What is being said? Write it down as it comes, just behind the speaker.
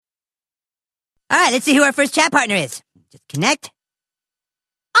All right, let's see who our first chat partner is. Just connect.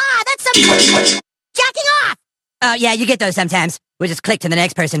 That's some jacking off! Oh, yeah, you get those sometimes. We'll just click to the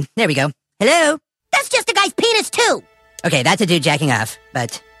next person. There we go. Hello? That's just a guy's penis, too! Okay, that's a dude jacking off,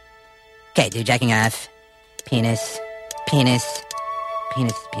 but... Okay, dude jacking off. Penis.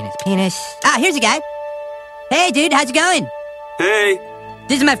 Ah, here's a guy. Hey, dude, how's it going? Hey.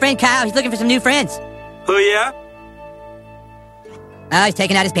 This is my friend Kyle. He's looking for some new friends. Oh, yeah? Oh, he's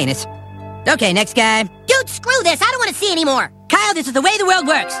taking out his penis. Okay, next guy. Dude, screw this! I don't want to see anymore! Kyle, this is the way the world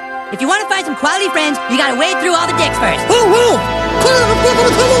works. If you want to find some quality friends, you gotta wade through all the dicks first. Oh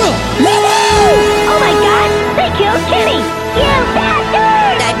my god! They killed Kenny! You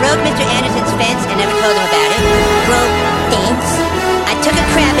bastard! I broke Mr. Anderson's fence and never told him about it. Broke fence? I took a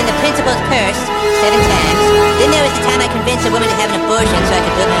crap in the principal's purse 7 times. Then there was the time I convinced a woman to have an abortion so I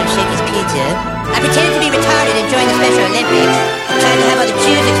could build my own Shakey's Pizza. I pretended to be retarded and joined the Special Olympics. I tried to have all the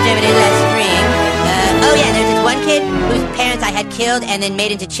Jews exterminated last spring. Oh yeah, there's this one kid whose parents I had killed and then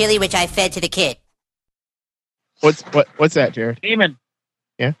made into chili, which I fed to the kid. What's that, Jared? Demon.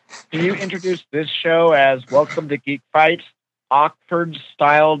 Yeah? Can you introduce this show as Welcome to Geek Fights,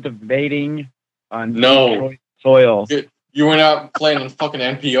 Oxford-style debating on Detroit soil? You were not playing on fucking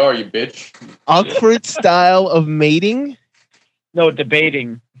NPR, you bitch. Oxford style of mating? No,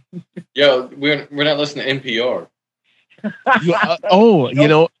 debating. Yo, we're not listening to NPR.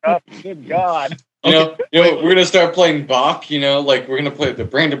 Good God. You know, we're gonna start playing Bach. You know, like we're gonna play the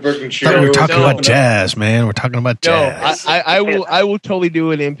Brandenburg and Cherry. We're talking about jazz, man. We're talking about jazz. I will totally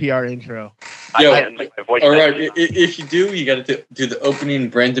do an NPR intro. Yo, all right. If you do, you got to do the opening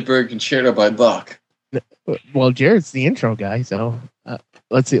Brandenburg Concerto by Bach. Well, Jared's the intro guy, so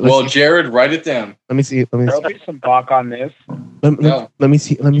let's see. Jared, write it down. Let me see. There'll be some Bach on this. Let me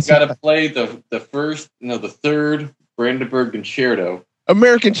see. You got to play the third Brandenburg Concerto.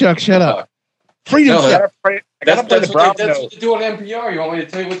 American Chuck, shut up. Freedom. That's what you do on NPR. You want me to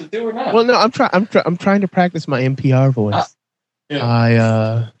tell you what to do or not? Well, no, I'm trying to practice my NPR voice.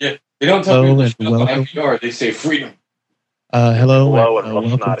 Yeah. They don't tell me to on NPR. They say freedom. Hello,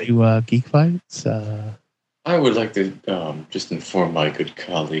 welcome to Geek Fights. I would like to just inform my good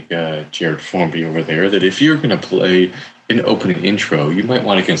colleague Jared Formby over there that if you're going to play an opening intro, you might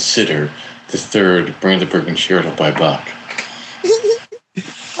want to consider the third Brandenburg Concerto by Bach.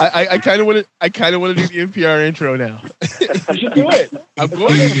 I kind of want to do the NPR intro now. You should do it. I'm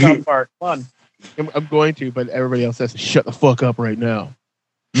going to. Come on. I'm going to, but everybody else has to shut the fuck up right now.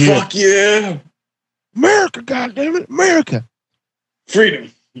 Fuck yeah, America! Goddammit, America!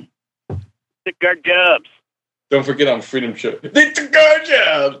 Freedom. Stick our jobs. Don't forget on Freedom Show. They took our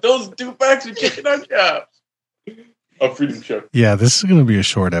jobs. Those dupacks are taking our jobs. On Freedom Show. Yeah, this is going to be a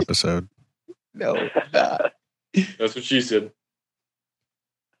short episode. No, that's what she said.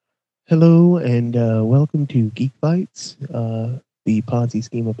 Hello and welcome to Geek Fights, the Ponzi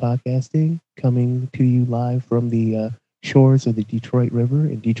scheme of podcasting, coming to you live from the shores of the Detroit River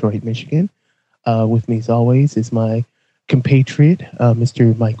in Detroit, Michigan. With me, as always, is my compatriot,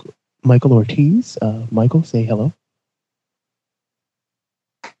 Mr. Michael Ortiz. Michael, say hello.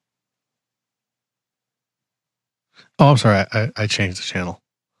 Oh, I'm sorry. I changed the channel.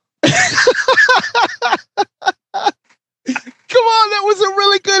 Come on, that was a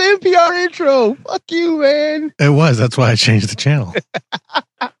really good NPR intro. Fuck you, man. It was. That's why I changed the channel.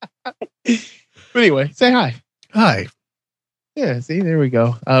 But anyway, say hi. Hi. Yeah, see, there we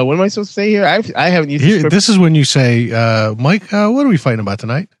go. What am I supposed to say here? I haven't used here. This is when you say, Mike, what are we fighting about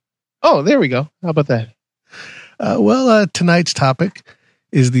tonight? Oh, there we go. How about that? Tonight's topic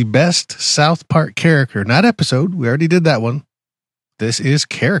is the best South Park character, not episode. We already did that one. This is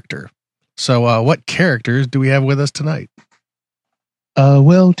character. So what characters do we have with us tonight?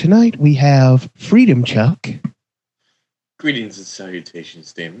 Tonight we have Freedom Chuck. Greetings and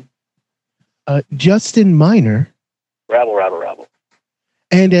salutations, Damon. Justin Minor. Rabble.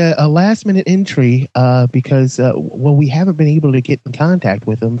 And a last-minute entry because, we haven't been able to get in contact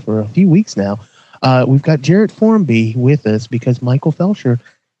with him for a few weeks now. We've got Jared Formby with us because Michael Felsher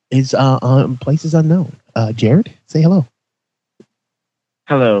is on places unknown. Jared, say hello.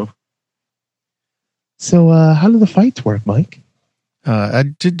 Hello. So how do the fights work, Mike?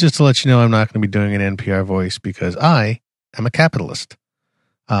 Just to let you know, I'm not going to be doing an NPR voice because I am a capitalist.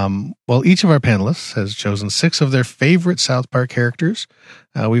 Each of our panelists has chosen 6 of their favorite South Park characters.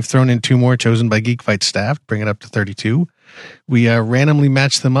 We've thrown in 2 more chosen by Geek Fight staff, bring it up to 32. We randomly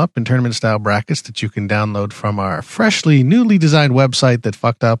match them up in tournament-style brackets that you can download from our newly designed website that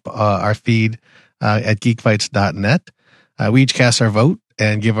fucked up our feed at geekfights.net. We each cast our vote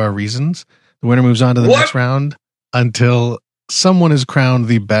and give our reasons. The winner moves on to the next round until someone is crowned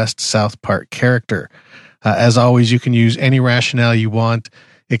the best South Park character. As always, you can use any rationale you want.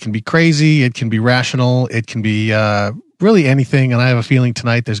 It can be crazy. It can be rational. It can be really anything. And I have a feeling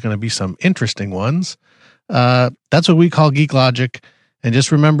tonight there's going to be some interesting ones. That's what we call geek logic. And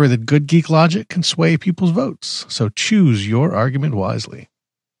just remember that good geek logic can sway people's votes. So choose your argument wisely.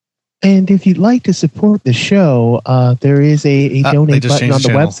 And if you'd like to support the show, there is a donate button on the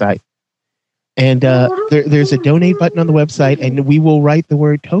website. And there's a donate button on the website, and we will write the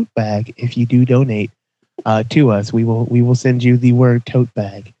word tote bag if you do donate to us. We will send you the word tote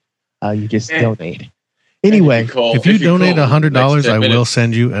bag. You just donate. Anyway, if you donate $100, I will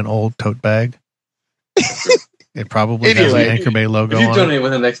send you an old tote bag. It probably has an Anchor Bay logo on it. If you donate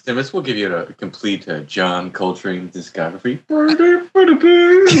within the next 10 minutes, we'll give you a complete John Coltrane discography.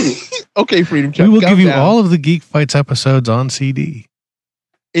 Okay, Freedom Chuck. We will give you all of the Geek Fights episodes on CD.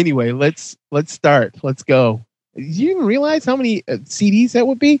 Anyway, let's start. Let's go. Do you even realize how many CDs that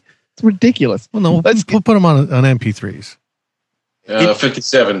would be? It's ridiculous. Well, no, we'll put them on MP3s.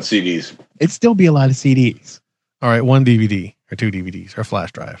 57 CDs. It'd still be a lot of CDs. All right, 1 DVD or 2 DVDs or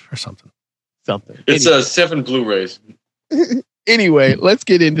flash drive or something. It's 7 Blu-rays. Anyway, let's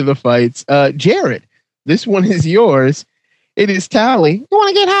get into the fights. Jared, this one is yours. It is Tally. You want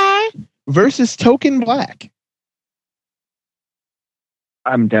to get high? Versus Token Black.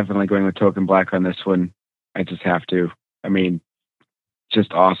 I'm definitely going with Token Black on this one. I just have to. I mean,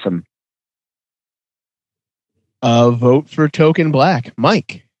 just awesome. Vote for Token Black.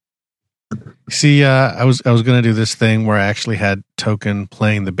 Mike. See, I was going to do this thing where I actually had Token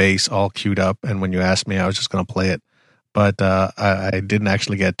playing the bass all queued up, and when you asked me, I was just going to play it, but I didn't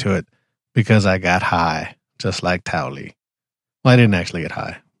actually get to it because I got high, just like Towley. Well, I didn't actually get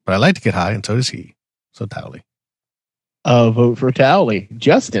high, but I like to get high, and so does he. So Towley. Vote for Towley.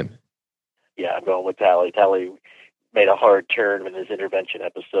 Justin. Yeah, I'm going with Towley. Towley made a hard turn in his intervention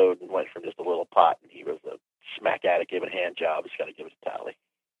episode and went from just a little pot, and he was a smack at it, giving hand jobs. Got to give it to Towley.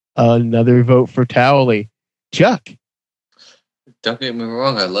 Another vote for Towley. Chuck. Don't get me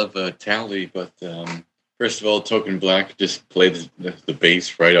wrong, I love Towley, but first of all, Token Black just played the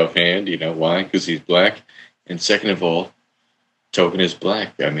bass right offhand. You know why? Because he's black. And second of all, Token is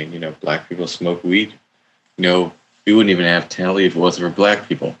black. I mean, black people smoke weed. We wouldn't even have Towley if it wasn't for black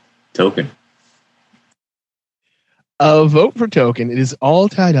people. Token. Vote for Token. It is all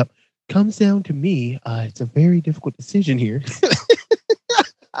tied up. Comes down to me. It's a very difficult decision here.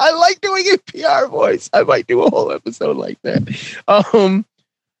 I like doing a PR voice. I might do a whole episode like that.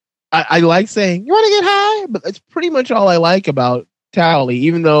 I like saying, you want to get high? But that's pretty much all I like about Towley,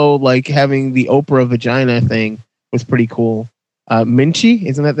 even though like having the Oprah vagina thing was pretty cool. Minchie,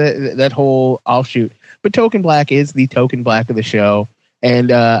 isn't that whole offshoot? But Token Black is the Token Black of the show. And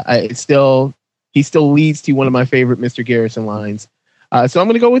he still leads to one of my favorite Mr. Garrison lines. So I'm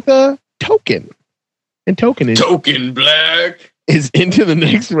going to go with Token. And Token is... Token Black! Is into the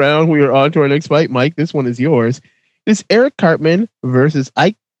next round. We are on to our next fight. Mike, this one is yours. This Eric Cartman versus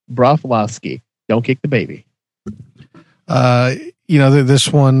Ike Broflovsky. Don't kick the baby.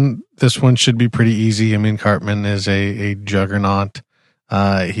 This one should be pretty easy. I mean, Cartman is a juggernaut.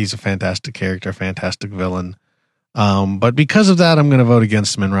 He's a fantastic character, fantastic villain. But because of that, I'm going to vote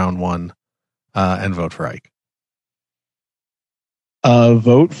against him in round 1 and vote for Ike.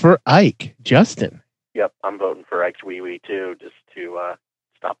 Vote for Ike. Justin. Yep, I'm voting for Ike's Wee Wee too, just to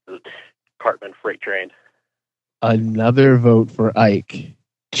stop the Cartman freight train. Another vote for Ike.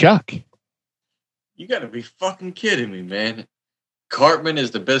 Chuck. You gotta be fucking kidding me, man. Cartman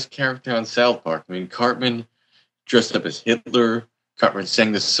is the best character on South Park. I mean, Cartman dressed up as Hitler. Cartman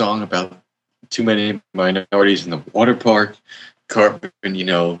sang this song about too many minorities in the water park. Cartman,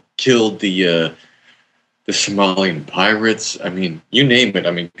 killed the Somalian pirates. I mean, you name it.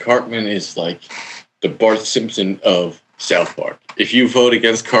 I mean, Cartman is like the Bart Simpson of South Park. If you vote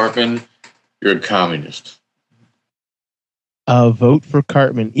against Cartman, you're a communist. Vote for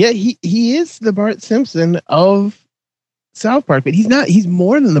Cartman. Yeah, he is the Bart Simpson of South Park, but he's not. He's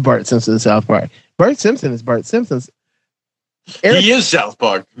more than the Bart Simpson of South Park. Bart Simpson is Bart Simpson's. He is South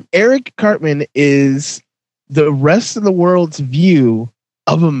Park. Eric Cartman is the rest of the world's view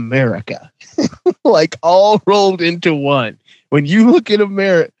of America. Like all rolled into one. When you look at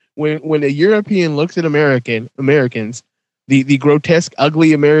America, when a European looks at Americans, the grotesque,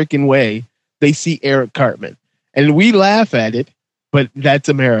 ugly American way, they see Eric Cartman. And we laugh at it, but that's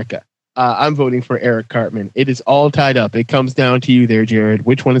America. I'm voting for Eric Cartman. It is all tied up. It comes down to you there, Jared.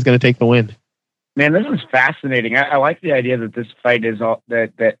 Which one is going to take the win? Man, this is fascinating. I like the idea that this fight is all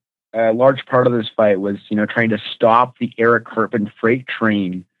that a large part of this fight was, trying to stop the Eric Cartman freight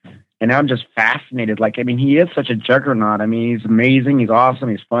train And I'm just fascinated. Like, I mean, he is such a juggernaut. I mean, he's amazing. He's awesome.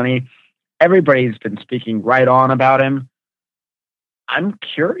 He's funny. Everybody's been speaking right on about him. I'm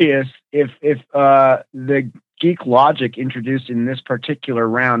curious if the geek logic introduced in this particular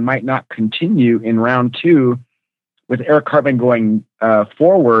round might not continue in round 2 with Eric Cartman going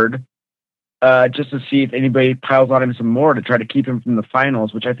forward, just to see if anybody piles on him some more to try to keep him from the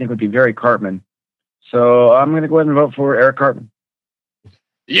finals, which I think would be very Cartman. So I'm going to go ahead and vote for Eric Cartman.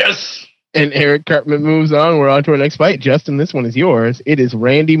 Yes! And Eric Cartman moves on. We're on to our next fight. Justin, this one is yours. It is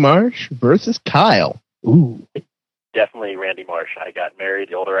Randy Marsh versus Kyle. Ooh. Definitely Randy Marsh. I got married.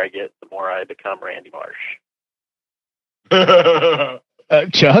 The older I get, the more I become Randy Marsh.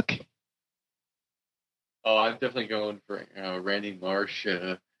 Chuck? Oh, I'm definitely going for Randy Marsh.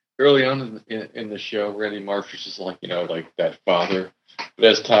 Early on in the show, Randy Marsh was just like, like that father. But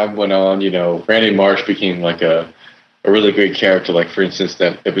as time went on, Randy Marsh became like a really great character. Like, for instance,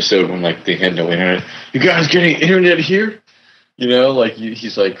 that episode when like they had no internet. You guys getting internet here? Like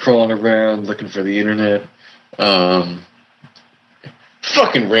he's like crawling around looking for the internet. Fucking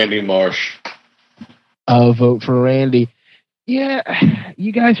Randy Marsh. I'll vote for Randy. Yeah,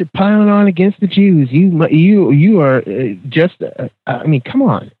 you guys are piling on against the Jews. You are just. I mean, come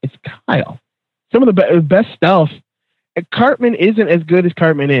on, it's Kyle. Some of the best stuff. Cartman isn't as good as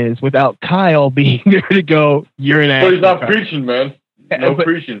Cartman is without Kyle being there to go. You're an asshole. But he's not preaching, man. No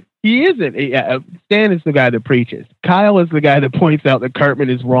preaching. He isn't. Stan is the guy that preaches. Kyle is the guy that points out that Cartman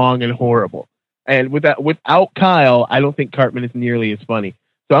is wrong and horrible. And without Kyle, I don't think Cartman is nearly as funny.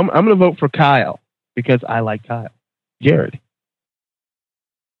 So I'm going to vote for Kyle because I like Kyle. Jared.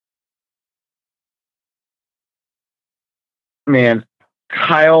 Man,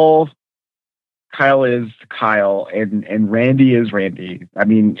 Kyle is Kyle, and Randy is Randy. I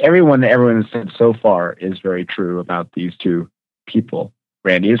mean, everyone has said so far is very true about these two people.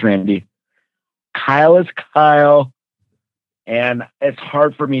 Randy is Randy. Kyle is Kyle. And it's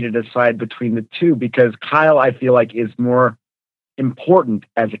hard for me to decide between the two because Kyle, I feel like, is more important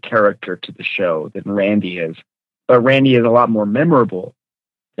as a character to the show than Randy is. But Randy is a lot more memorable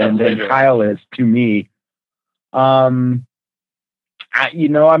than Kyle is to me. I'm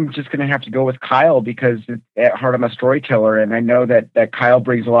just going to have to go with Kyle because at heart I'm a storyteller, and I know that Kyle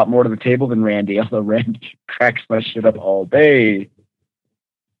brings a lot more to the table than Randy, although Randy cracks my shit up all day.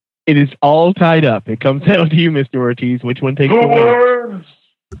 It is all tied up. It comes down to you, Mr. Ortiz. Which one takes the win?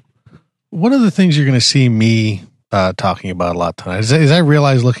 One of the things you're going to see me talking about a lot tonight is I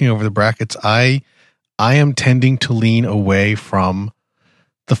realize looking over the brackets, I am tending to lean away from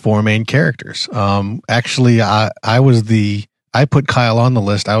the 4 main characters. Actually, I put Kyle on the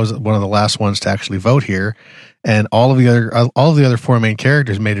list. I was one of the last ones to actually vote here, and all of the other 4 main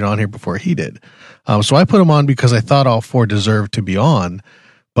characters made it on here before he did. So I put him on because I thought all 4 deserved to be on.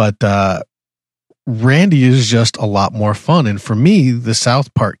 But Randy is just a lot more fun. And for me, the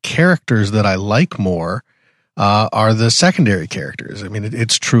South Park characters that I like more are the secondary characters. I mean,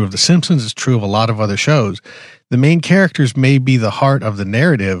 it's true of The Simpsons. It's true of a lot of other shows. The main characters may be the heart of the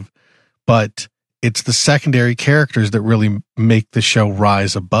narrative, but it's the secondary characters that really make the show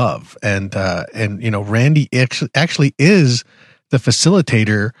rise above. And Randy actually is the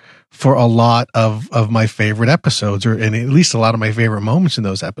facilitator for a lot of my favorite episodes, and at least a lot of my favorite moments in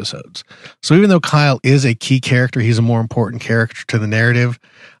those episodes. So even though Kyle is a key character, he's a more important character to the narrative.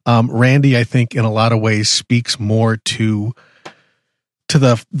 Randy, I think, in a lot of ways, speaks more to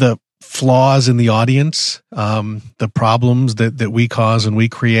the flaws in the audience, the problems that we cause and we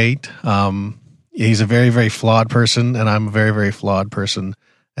create. He's a very, very flawed person, and I'm a very, very flawed person,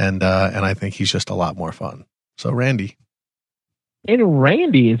 and I think he's just a lot more fun. So Randy. And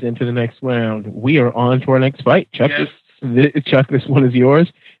Randy is into the next round. We are on to our next fight. Chuck, Chuck, this one is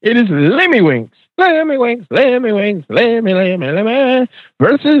yours. It is Lemmy Winks. Lemmy Winks, Lemmy Winks, Lemmy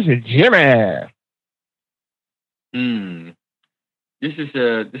versus Jimmy. This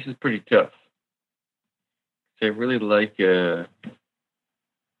is pretty tough. I really like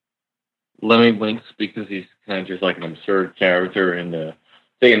Lemmy Winks because he's kind of just like an absurd character, and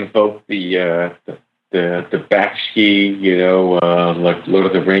they invoke the Bakshi, like Lord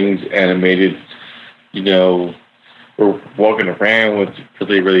of the Rings animated, we're walking around with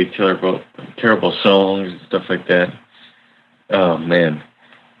really, really terrible songs and stuff like that. Oh, man.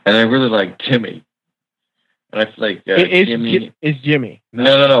 And I really like Timmy. And I feel like Jimmy... It's Jimmy.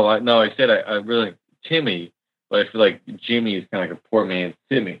 No. I said I really like Timmy, but I feel like Jimmy is kind of like a poor man's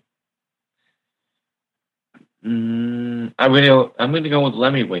Timmy. I'm gonna go with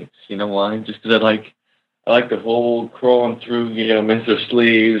Lemmy Winks. You know why? Just because I like the whole crawling through, Mr.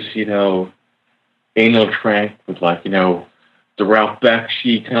 Sleeves, anal track with the the Ralph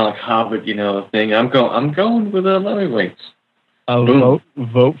Bakshi kind of like Hobbit, thing. I'm going with Lemmy Winks.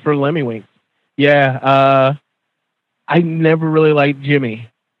 Vote for Lemmy Winks. Yeah, I never really liked Jimmy.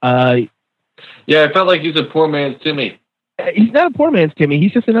 Yeah, I felt like he's a poor man's Timmy. He's not a poor man's Timmy.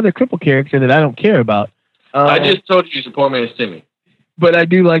 He's just another cripple character that I don't care about. I just told you he's a poor man's Timmy. But I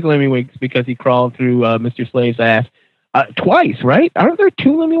do like Lemmy Winks because he crawled through Mr. Slave's ass twice, right? Aren't there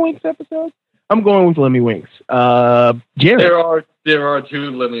 2 Lemmy Winks episodes? I'm going with Lemmy Winks. Jared. There are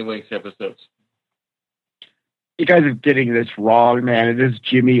 2 Lemmy Winks episodes. You guys are getting this wrong, man. It is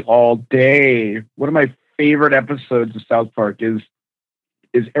Jimmy all day. One of my favorite episodes of South Park is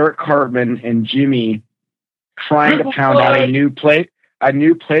Eric Cartman and Jimmy trying to pound out a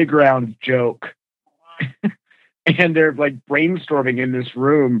new playground joke. And they're like brainstorming in this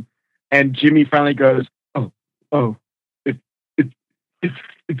room, and Jimmy finally goes, "Oh, it's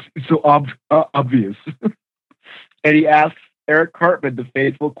so obvious." And he asks Eric Cartman the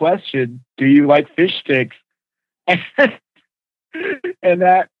faithful question, "Do you like fish sticks?" And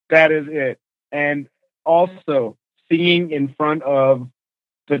that is it. And also singing in front of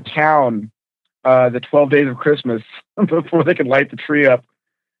the town, the 12 Days of Christmas before they can light the tree up.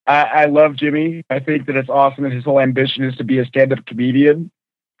 I love Jimmy. I think that it's awesome that his whole ambition is to be a stand-up comedian.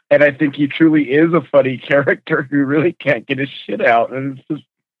 And I think he truly is a funny character who really can't get his shit out. And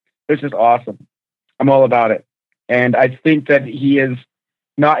it's just awesome. I'm all about it. And I think that he is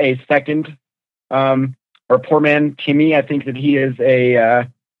not a second or poor man Timmy. I think that he is a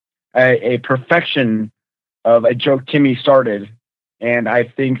perfection of a joke Timmy started. And I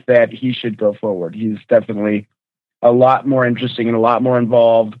think that he should go forward. He's definitely a lot more interesting and a lot more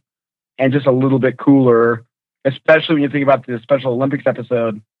involved and just a little bit cooler, especially when you think about the Special Olympics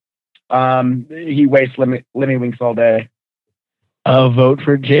episode. He wastes Lemmy Winks all day. Vote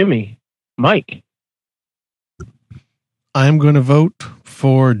for Jimmy. Mike. I'm going to vote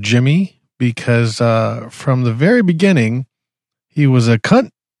for Jimmy because from the very beginning, he was a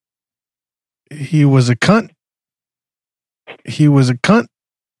cunt. He was a cunt. He was a cunt.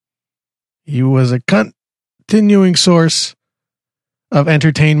 He was a continuing source of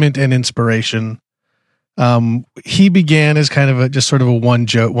entertainment and inspiration. He began as kind of just sort of a one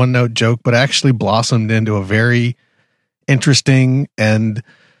note joke, but actually blossomed into a very interesting and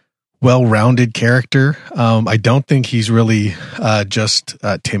well-rounded character. I don't think he's really just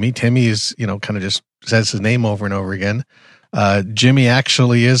Timmy. Timmy is, kind of just says his name over and over again. Jimmy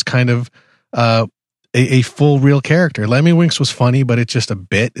actually is kind of a full real character. Lemmy Winks was funny, but it's just a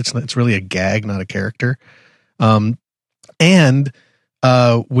bit. It's really a gag, not a character. And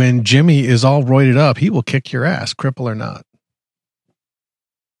when Jimmy is all roided up, he will kick your ass, cripple or not.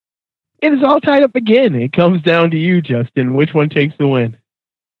 It is all tied up again. It comes down to you, Justin. Which one takes the win?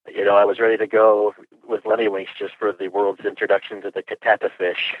 I was ready to go with Lemmy Winks just for the world's introduction to the Katata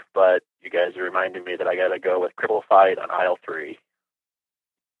fish, but you guys are reminding me that I got to go with Cripple Fight on aisle 3.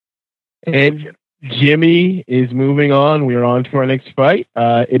 And Jimmy is moving on. We are on to our next fight.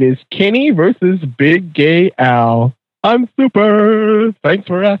 It is Kenny versus Big Gay Al. I'm super. Thanks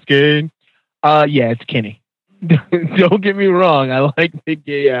for asking. Yeah, it's Kenny. Don't get me wrong. I like Big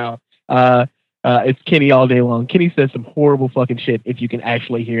Gay Al. It's Kenny all day long. Kenny says some horrible fucking shit if you can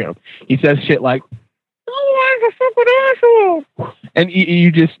actually hear him. He says shit like, "Oh, I'm a fucking asshole," and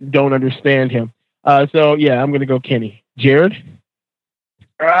you just don't understand him. So yeah, I'm going to go Kenny. Jared?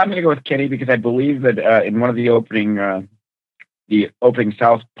 I'm going to go with Kenny because I believe that in one of the opening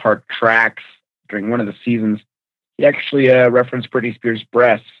South Park tracks during one of the seasons, he actually referenced Britney Spears'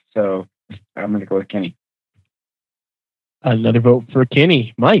 breasts. So I'm going to go with Kenny. Another vote for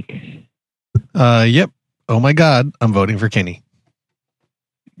Kenny. Mike? Yep. Oh my God, I'm voting for Kenny.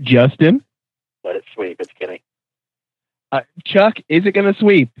 Justin? Let it sweep. It's Kenny. Chuck, is it going to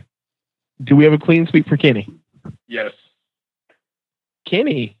sweep? Do we have a clean sweep for Kenny? Yes.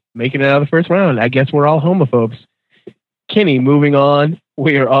 Kenny making it out of the first round. I guess we're all homophobes. Kenny, moving on.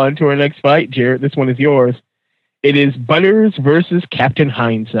 We are on to our next fight. Jared, this one is yours. It is Butters versus Captain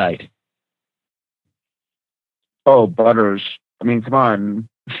Hindsight. Oh, Butters. I mean, come on.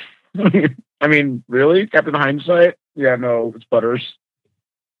 I mean, really? Captain Hindsight? Yeah, no, it's Butters.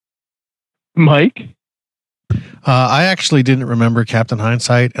 Mike? I actually didn't remember Captain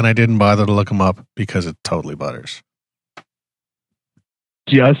Hindsight, and I didn't bother to look him up because it's totally Butters.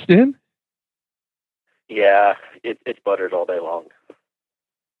 Justin? Yeah, it's Butters all day long.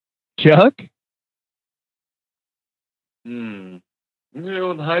 Chuck? With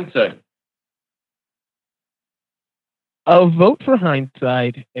Hindsight. I'll vote for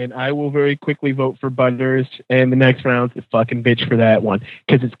Hindsight, and I will very quickly vote for Butters, and the next round's a fucking bitch for that one,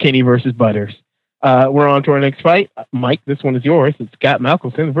 because it's Kenny versus Butters. We're on to our next fight. Mike, this one is yours. It's Scott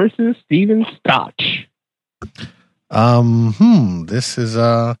Malcolmson versus Steven Stotch. This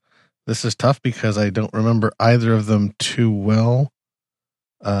is tough because I don't remember either of them too well.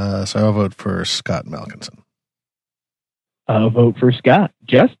 So I'll vote for Scott Malcolmson. I'll vote for Scott.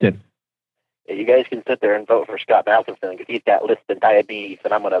 Justin. Yeah, you guys can sit there and vote for Scott Malcolmson because he's got listed diabetes,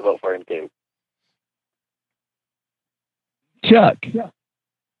 and I'm going to vote for him too. Chuck.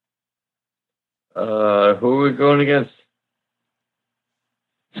 Who are we going against?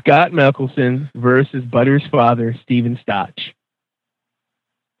 Scott Malcolmson versus Butter's father, Steven Stotch.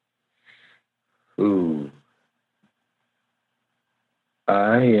 Ooh.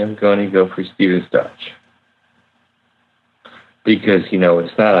 I am going to go for Steven Stotch. Because,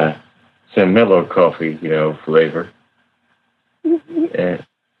 it's not a mellow coffee, flavor.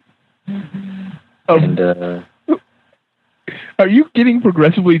 Are you getting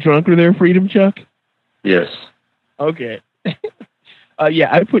progressively drunker there, Freedom Chuck? Yes. Okay.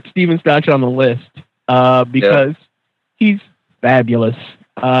 Yeah, I put Steven Stotch on the list because he's fabulous.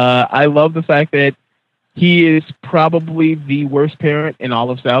 I love the fact that he is probably the worst parent in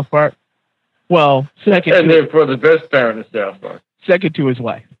all of South Park. Well, second, and therefore the best parent in South Park. Second to his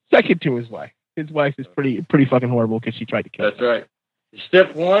wife. His wife is pretty fucking horrible because she tried to kill him. That's right.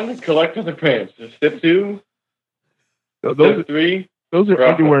 Step 1, collect other pants. Step 2, step 3, those are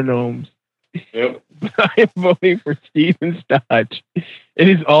underwear gnomes. Yep. I'm voting for Steven Stotch. It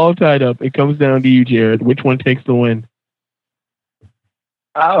is all tied up. It comes down to you, Jared. Which one takes the win?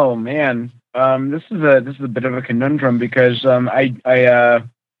 Oh man, this is a bit of a conundrum because I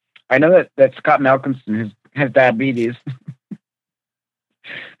know that Scott Malcolmson has diabetes,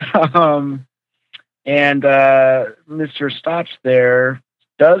 and Mr. Stotch there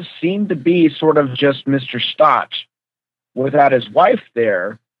does seem to be sort of just Mr. Stotch without his wife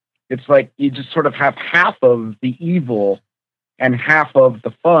there. It's like you just sort of have half of the evil and half of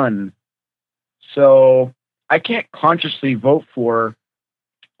the fun. So I can't consciously vote for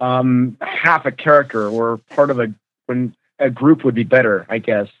half a character or part of a group would be better, I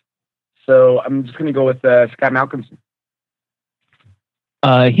guess. So I'm just going to go with Scott Malcolmson.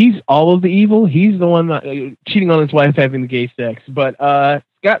 He's all of the evil. He's the one cheating on his wife, having the gay sex. But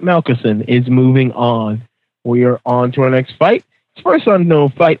Scott Malcolmson is moving on. We are on to our next fight. First unknown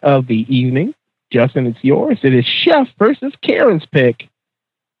fight of the evening. Justin, it's yours. It is Chef versus Karen's pick.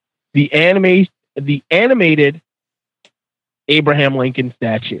 The animated Abraham Lincoln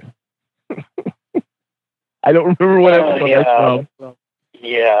statue. I don't remember what episode that's from.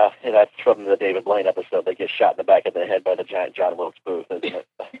 Yeah, that's from the David Blaine episode. They get shot in the back of the head by the giant John Wilkes Booth, isn't it?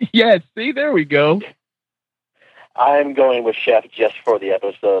 Yes, see, there we go. I'm going with Chef just for the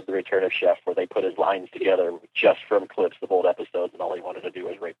episode, The Return of Chef, where they put his lines together just from clips of old episodes, and all he wanted to do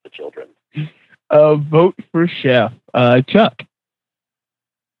was rape the children. Vote for Chef. Chuck.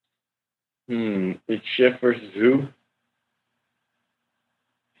 It's Chef versus who?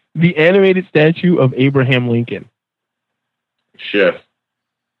 The animated statue of Abraham Lincoln. Chef.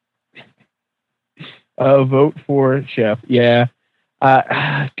 Vote for Chef. Yeah. But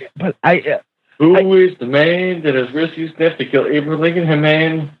Who is the man that has risked his death to kill Abraham Lincoln? Her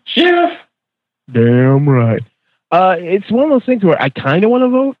man, Chef. Damn right. It's one of those things where I kind of want to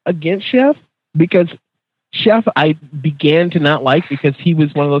vote against Chef because Chef I began to not like because he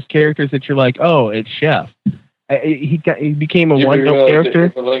was one of those characters that you're like, oh, it's Chef. He became a one-note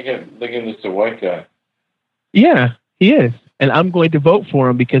character. Lincoln is the white guy. Yeah, he is. And I'm going to vote for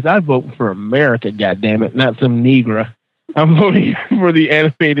him because I vote for America, goddammit, not some Negro. I'm voting for the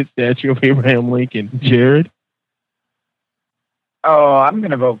animated statue of Abraham Lincoln. Jared? Oh, I'm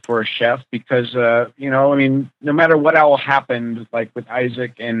going to vote for Chef because, no matter what all happened, like with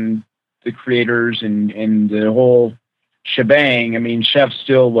Isaac and the creators and the whole shebang, Chef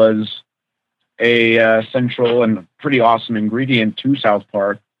still was a central and pretty awesome ingredient to South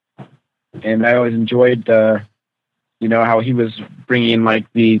Park. And I always enjoyed, how he was bringing in,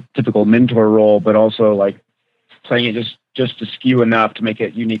 like, the typical mentor role, but also, like, playing it just askew enough to make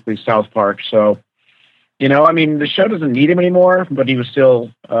it uniquely South Park. So, the show doesn't need him anymore, but he was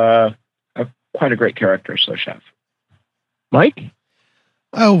still quite a great character. So, Chef. Mike?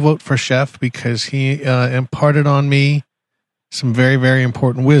 I'll vote for Chef because he imparted on me some very, very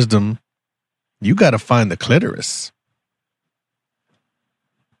important wisdom. You got to find the clitoris.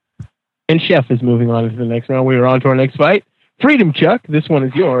 And Chef is moving on to the next round. We are on to our next fight. Freedom Chuck, this one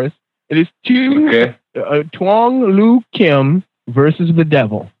is yours. It is Twong Lu Kim versus the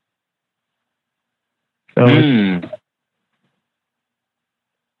Devil. So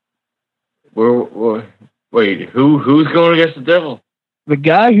wait, who's going against the Devil? the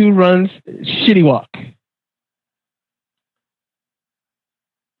guy who runs Shitty Walk.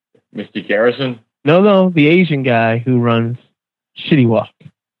 Mr. Garrison? No, the Asian guy who runs Shitty Walk.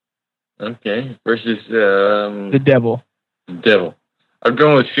 Okay. Versus the Devil. Devil. I'm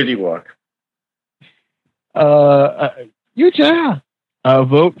going with Shitty Walk.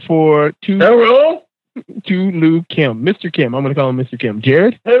 Vote for Hello? to Lou Kim. Mr. Kim. I'm going to call him Mr. Kim.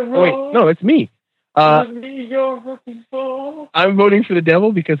 Jared? Hello? Oh, wait, no, it's me. It's me you're looking for. I'm voting for the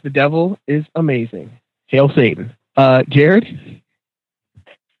Devil because the Devil is amazing. Hail Satan. Jared?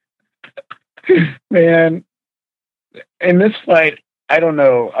 Man, in this fight, I don't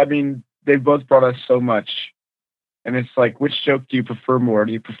know. I mean, they both brought us so much. And it's like, which joke do you prefer more?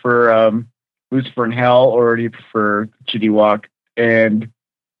 Do you prefer Lucifer in Hell, or do you prefer Shitty Walk? And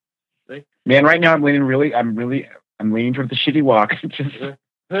man, right now I'm leaning toward the Shitty Walk.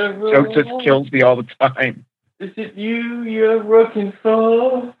 Joke just kills me all the time. Is it you're looking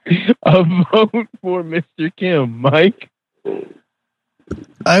for? A vote for Mr. Kim. Mike?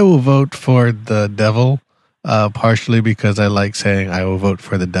 I will vote for the Devil, partially because I like saying I will vote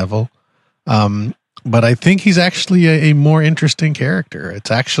for the Devil. But I think he's actually a more interesting character.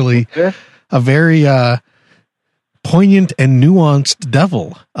 It's actually a very poignant and nuanced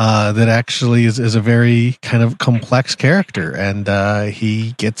devil that actually is a very kind of complex character. And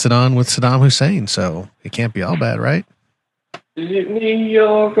he gets it on with Saddam Hussein, so it can't be all bad, right? Is it me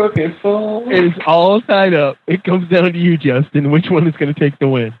you're looking for? It's all tied up. It comes down to you, Justin. Which one is going to take the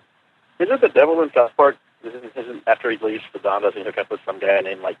win? Isn't the Devil in South Park, isn't after he leaves Saddam, doesn't he hook up with some guy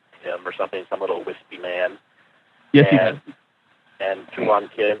named like Tim or something, some little wispy man? Yes, he does. And Tuan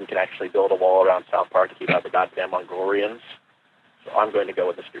Kim can actually build a wall around South Park to keep out the goddamn Mongolians. So I'm going to go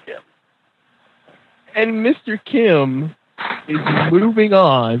with Mr. Kim. And Mr. Kim is moving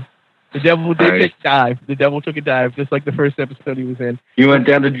on. The Devil did take a dive. The Devil took a dive, just like the first episode he was in. You went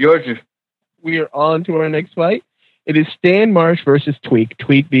down to Georgia. We are on to our next fight. It is Stan Marsh versus Tweek.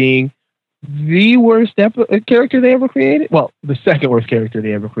 Tweek being the worst character they ever created. Well, the second worst character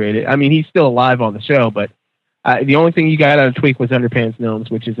they ever created. I mean, he's still alive on the show, but the only thing you got out of Tweek was Underpants Gnomes,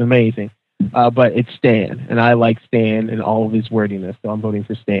 which is amazing. But it's Stan, and I like Stan and all of his wordiness, so I'm voting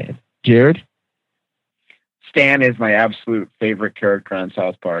for Stan. Jared? Stan is my absolute favorite character on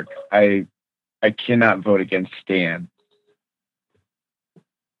South Park. I cannot vote against Stan.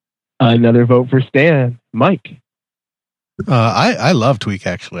 Another vote for Stan. Mike? I love Tweek,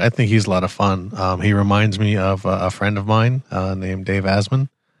 actually. I think he's a lot of fun. He reminds me of a friend of mine named Dave Asman.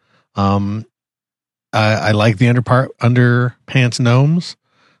 I like the Underpants Gnomes.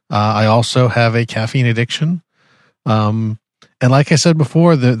 I also have a caffeine addiction. And like I said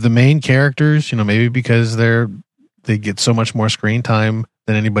before, the main characters, maybe because they get so much more screen time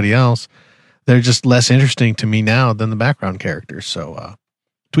than anybody else, they're just less interesting to me now than the background characters. So,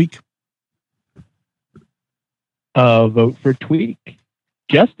 Tweek. Vote for Tweek.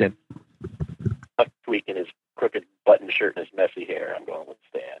 Justin. Tweek in his crooked button shirt and his messy hair. I'm going with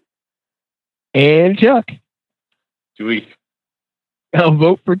Stan. And Chuck. Tweek. I'll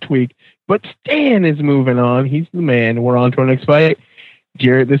vote for Tweek. But Stan is moving on. He's the man. We're on to our next fight.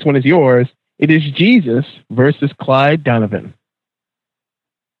 Jared, this one is yours. It is Jesus versus Clyde Donovan.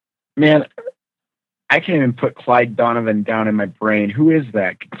 Man, I can't even put Clyde Donovan down in my brain. Who is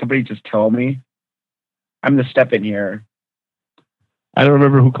that? Can somebody just tell me? I'm the step in here. I don't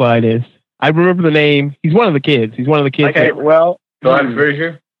remember who Clyde is. I remember the name. He's one of the kids. Okay, well, Clyde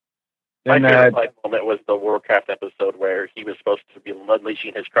Frazier. My favorite Clyde moment was the Warcraft episode where he was supposed to be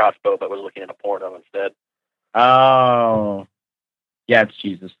unleashing his crossbow, but was looking at a porno instead. Oh, yeah, it's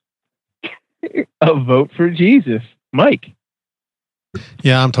Jesus. A vote for Jesus. Mike.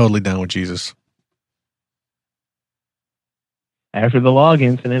 Yeah, I'm totally down with Jesus. After the log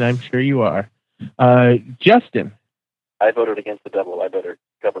incident, I'm sure you are. Justin. I voted against the Devil. I better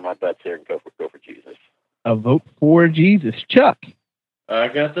cover my butts here and go for Jesus. A vote for Jesus. Chuck. I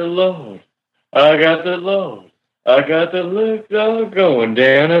got the Lord. I got the Lord. I got the look going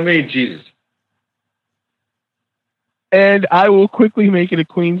down on me, Jesus. And I will quickly make it a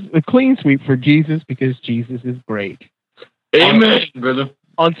clean sweep for Jesus because Jesus is great. Amen, brother.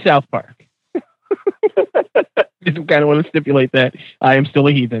 On South Park. Just kind of want to stipulate that. I am still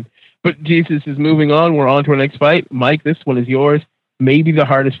a heathen. But Jesus is moving on. We're on to our next fight. Mike, this one is yours. Maybe the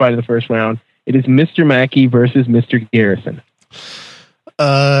hardest fight of the first round. It is Mr. Mackey versus Mr. Garrison.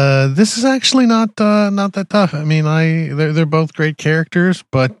 This is actually not that tough. I mean, they're both great characters,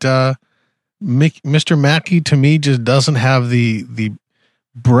 but Mr. Mackey to me just doesn't have the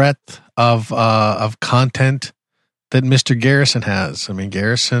breadth of content that Mr. Garrison has. I mean,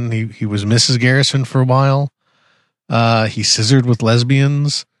 Garrison, he was Mrs. Garrison for a while. He scissored with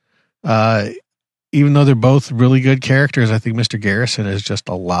lesbians. Even though they're both really good characters, I think Mr. Garrison is just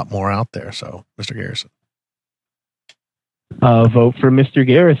a lot more out there. So, Mr. Garrison. Vote for Mr.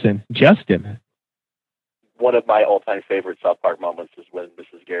 Garrison. Justin. One of my all-time favorite South Park moments is when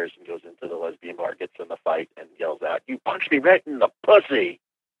Mrs. Garrison goes into the lesbian bar, gets in the fight, and yells out, "You punched me right in the pussy!"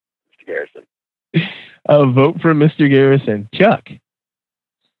 Mr. Garrison. Vote for Mr. Garrison. Chuck.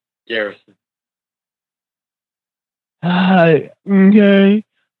 Garrison. Okay.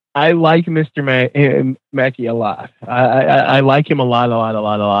 I like Mr. Mackey a lot. I like him a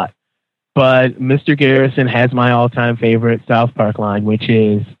lot. But Mr. Garrison has my all-time favorite South Park line, which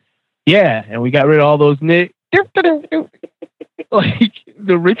is, "Yeah, and we got rid of all those Nick." Like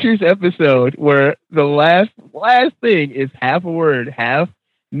the Richards episode where the last thing is half a word, half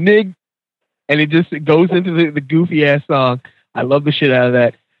Nig, and it goes into the goofy ass song. I love the shit out of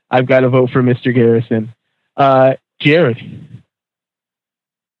that. I've got to vote for Mr. Garrison. Jared.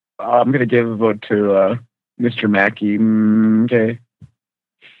 I'm going to give a vote to Mr. Mackey. Okay.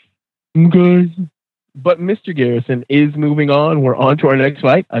 But Mr. Garrison is moving on. We're on to our next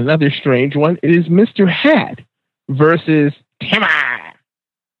fight. Another strange one. It is Mr. Hat versus Timmy.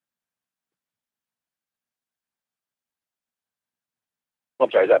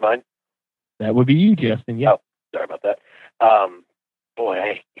 I'm sorry, is that mine? That would be you, Justin. Yeah. Oh, sorry about that. Boy,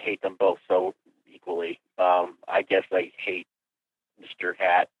 I hate them both so equally. I guess I hate Mr.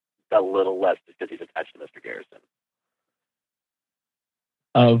 Hat a little less because he's attached to Mr. Garrison.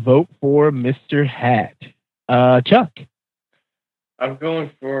 Vote for Mr. Hat. Chuck. I'm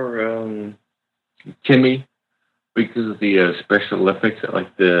going for Timmy because of the Special Olympics. I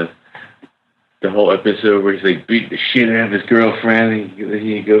like the whole episode where he's like beating the shit out of his girlfriend.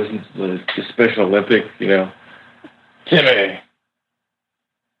 He goes into the Special Olympics, you know. Timmy.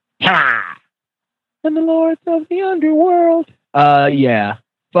 And the Lords of the Underworld. Yeah.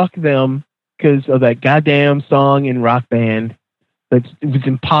 Fuck them because of that goddamn song in Rock Band. It was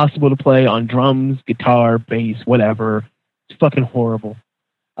impossible to play on drums, guitar, bass, whatever. It's fucking horrible.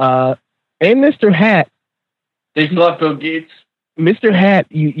 And Mr. Hat. Thanks a lot, Bill Gates. Mr. Hat,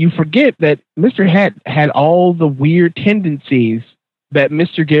 you forget that Mr. Hat had all the weird tendencies that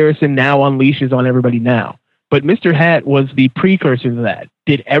Mr. Garrison now unleashes on everybody now. But Mr. Hat was the precursor to that.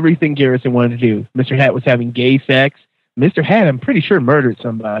 Did everything Garrison wanted to do. Mr. Hat was having gay sex. Mr. Hat, I'm pretty sure, murdered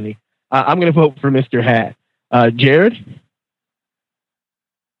somebody. I'm going to vote for Mr. Hat. Jared?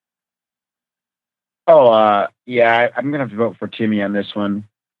 Yeah, I'm going to have to vote for Timmy on this one.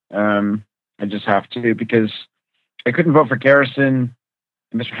 I just have to because I couldn't vote for Garrison.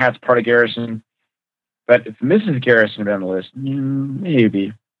 Mr. Hat's part of Garrison. But if Mrs. Garrison had been on the list,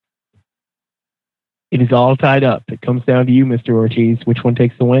 maybe. It is all tied up. It comes down to you, Mr. Ortiz. Which one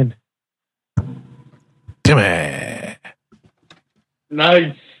takes the win? Timmy.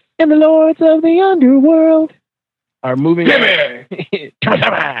 Nice. And the Lords of the Underworld are moving Timmy.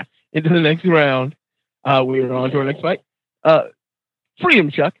 into the next round. We are on to our next fight.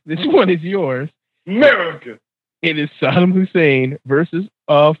 Freedom, Chuck. This one is yours. America. It is Saddam Hussein versus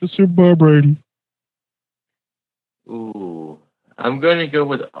Officer Barbrady. Ooh. I'm going to go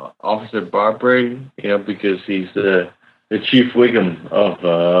with Officer Barbrady, because he's the Chief Wiggum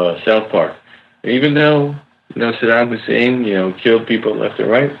of South Park. Even though, Saddam Hussein, killed people left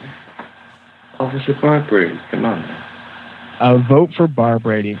and right, Officer Barbrady, come on. Vote for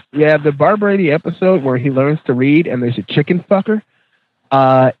Barbrady. Yeah, the Barbrady episode where he learns to read and there's a chicken fucker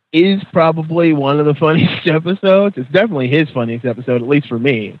is probably one of the funniest episodes. It's definitely his funniest episode, at least for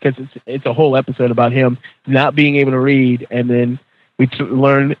me, because it's a whole episode about him not being able to read, and then we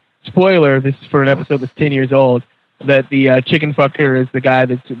learn, spoiler, this is for an episode that's 10 years old, that the chicken fucker is the guy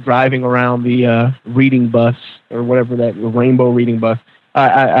that's driving around the reading bus, or whatever that, rainbow reading bus.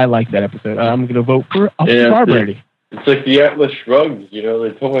 I like that episode. I'm going to vote for Barbrady. It's like the Atlas Shrugged, they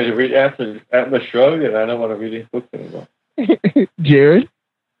told me to read Atlas Shrugged, and I don't want to read these books anymore. Jared?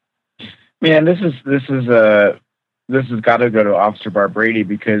 Man, this has got to go to Officer Barbrady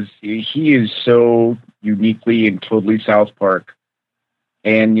because he is so uniquely and totally South Park.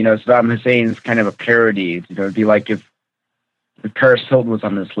 And, Saddam Hussein is kind of a parody. It'd be like if Paris Hilton was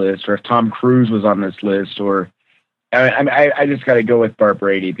on this list, or if Tom Cruise was on this list, or I just got to go with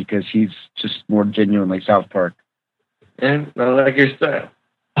Barbrady because he's just more genuinely South Park. And I like your style.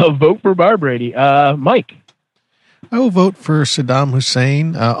 I'll vote for Barbrady. Mike? I will vote for Saddam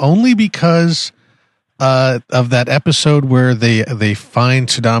Hussein only because of that episode where they find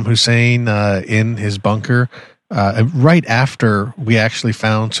Saddam Hussein in his bunker right after we actually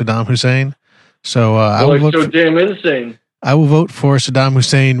found Saddam Hussein. So I will vote so damn insane. I will vote for Saddam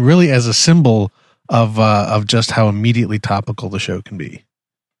Hussein really as a symbol of just how immediately topical the show can be.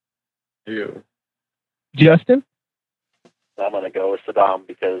 Ew. Justin? I'm going to go with Saddam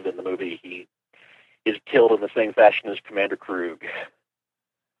because in the movie he is killed in the same fashion as Commander Krug.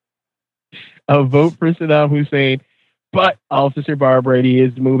 A vote for Saddam Hussein, but Officer Barb Brady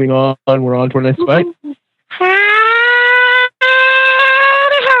is moving on. We're on to our next fight.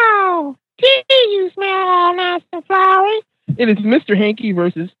 You smell all nice and flowery. It is Mr. Hanky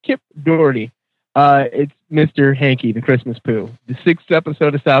versus Kip Doherty. It's Mr. Hanky, the Christmas Pooh. The 6th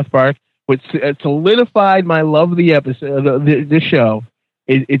episode of South Park, which solidified my love of the episode, the show.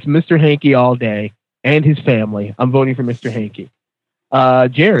 It's Mr. Hanky all day and his family. I'm voting for Mr. Hanky.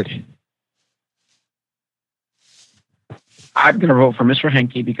 Jared. I'm going to vote for Mr.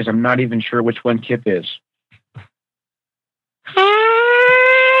 Hanky because I'm not even sure which one Kip is.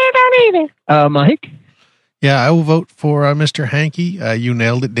 I don't either. Mike? Yeah, I will vote for Mr. Hanky. You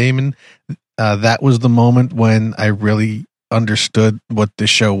nailed it, Damon. That was the moment when I really understood what this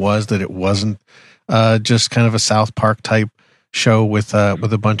show was, that it wasn't just kind of a South Park type show with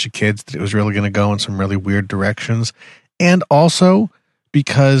a bunch of kids, that it was really going to go in some really weird directions. And also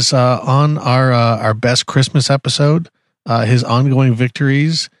because on our best Christmas episode, his ongoing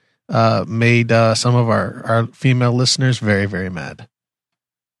victories made some of our female listeners very, very mad.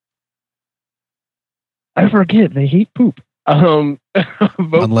 I forget they hate poop.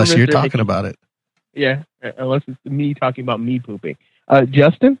 Unless you're talking about it. Yeah, unless it's me talking about me pooping.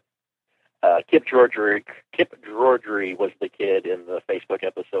 Justin? Kip Georgery was the kid in the Facebook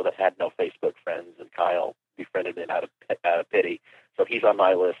episode that had no Facebook friends, and Kyle befriended him out of pity. So he's on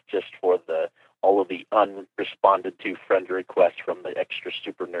my list just for all of the unresponded to friend requests from the extra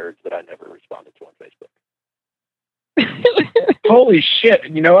super nerds that I never responded to on Facebook. Holy shit.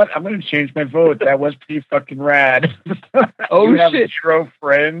 You know what? I'm going to change my vote. That was pretty fucking rad. Oh, you have shit. 0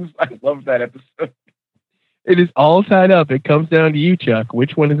 friends. I love that episode. It is all tied up. It comes down to you, Chuck.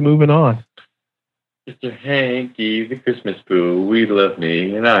 Which one is moving on? Mr. Hanky, the Christmas Pooh, we love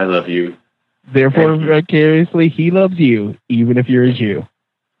me, and I love you. Therefore, vicariously, he loves you, even if you're a Jew.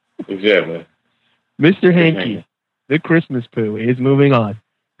 Exactly. Mr. Hanky, the Christmas Pooh, is moving on.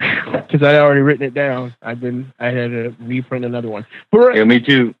 Because I had already written it down. I had to reprint another one. Yeah, me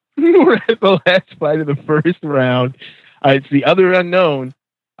too. We're at the last fight of the first round. It's the other unknown.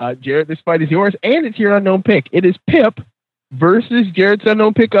 Jared, this fight is yours, and it's your unknown pick. It is Pip versus Jared's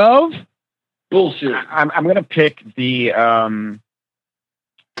unknown pick of bullshit. I'm going to pick the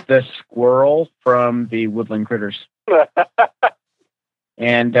squirrel from the Woodland Critters.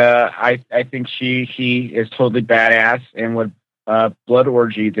 And I think she is totally badass and would Blood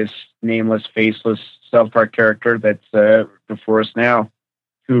Orgy, this nameless, faceless South Park character that's before us now,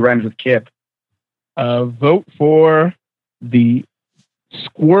 who rhymes with Kip. Vote for the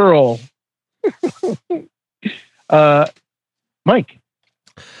squirrel. Mike.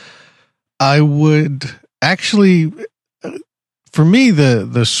 I would actually, for me,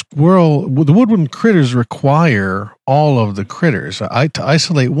 the squirrel, the Woodland Critters require all of the critters. To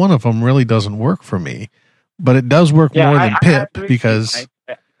isolate one of them really doesn't work for me. But it does work more than Pip because...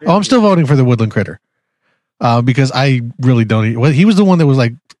 I'm still voting for the Woodland Critter. Because I really don't... Well, he was the one that was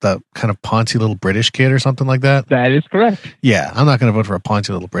like the kind of poncy little British kid or something like that. That is correct. Yeah, I'm not going to vote for a poncy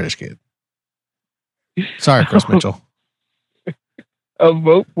little British kid. Sorry, Chris Mitchell. A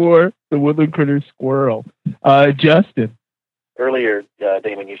vote for the Woodland Critter squirrel. Justin. Earlier,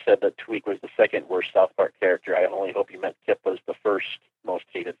 Damon, you said that Tweak was the second worst South Park character. I only hope you meant Kip was the first most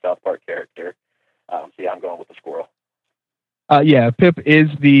hated South Park character. So yeah, I'm going with the squirrel. Yeah, Pip is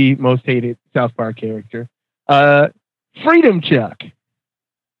the most hated South Park character. Freedom Chuck.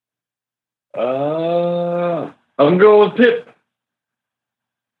 I'm going with Pip.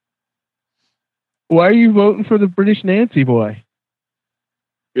 Why are you voting for the British Nancy boy?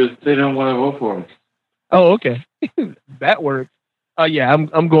 Because they don't want to vote for him. Oh, okay. That works. Yeah,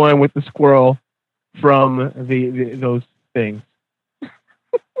 I'm going with the squirrel from those things.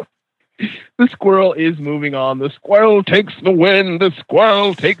 The squirrel is moving on. The squirrel takes the win. The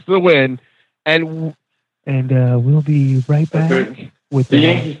squirrel takes the win. And we'll be right back with the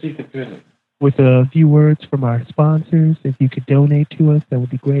Yankees take the pennant. With a few words from our sponsors. If you could donate to us, that would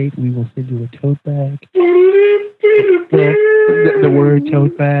be great. We will send you a tote bag. The word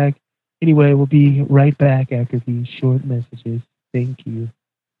tote bag. Anyway, we'll be right back after these short messages. Thank you.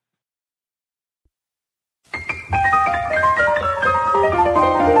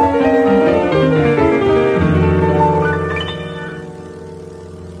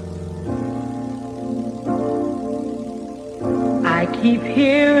 I keep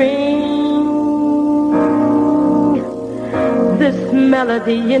hearing this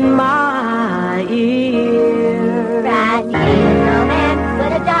melody in my my ear. Frosty the snowman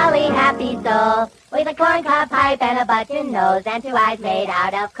with a jolly happy soul, with a corncob pipe and a button nose and 2 eyes made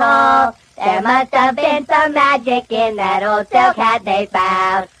out of coal. There must have been some magic in that old silk hat they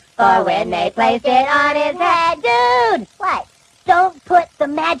found, for when they placed it on his head... Dude! What? Don't put the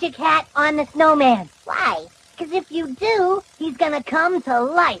magic hat on the snowman. Why? Because if you do, he's gonna come to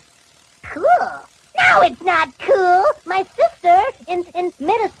life. Cool. No, it's not cool. My sister in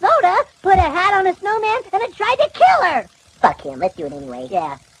Minnesota put a hat on a snowman and it tried to kill her. Fuck him. Let's do it anyway.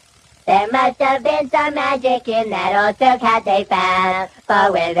 Yeah. There must have been some magic in that old silk hat they found,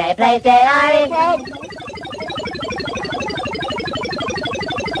 for when they placed it on his head...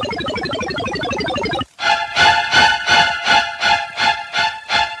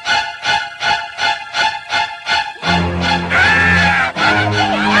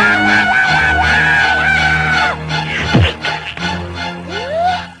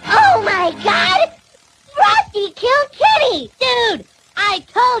 Oh my God! Frosty killed Kitty! Dude! I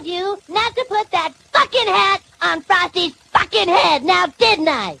told you not to put that fucking hat on Frosty's fucking head, now didn't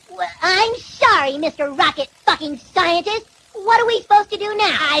I? Well, I'm sorry, Mr. Rocket fucking Scientist. What are we supposed to do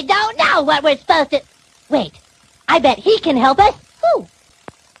now? I don't know what we're supposed to... Wait, I bet he can help us. Who?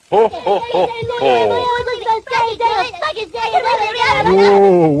 Ho, ho, ho, ho.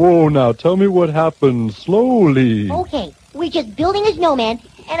 Whoa, whoa, now tell me what happened slowly. Okay, we're just building a snowman,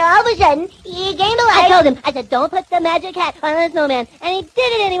 and all of a sudden, he came to life. I told him, I said, don't put the magic hat on the snowman. And he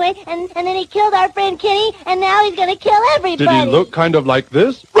did it anyway, and then he killed our friend Kitty, and now he's gonna kill everybody. Did he look kind of like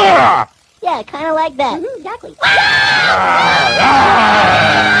this? Rah! Yeah, kind of like that. Mm-hmm, exactly.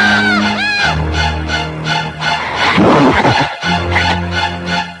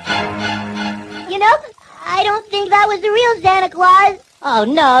 You know, I don't think that was the real Santa Claus. Oh,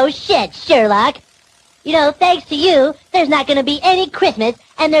 no shit, Sherlock. You know, thanks to you, there's not going to be any Christmas,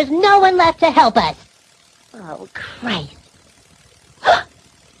 and there's no one left to help us. Oh, Christ.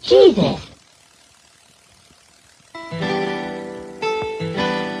 Jesus.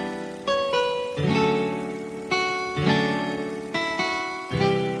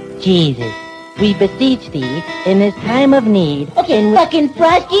 Jesus, we beseech thee in this time of need. Okay, fucking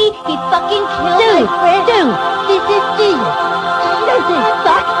Frosty, he fucking killed my friend. Dude, this is Jesus. You don't say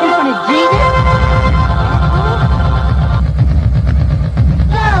fuck in front of Jesus.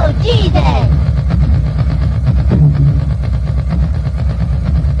 Oh, Jesus.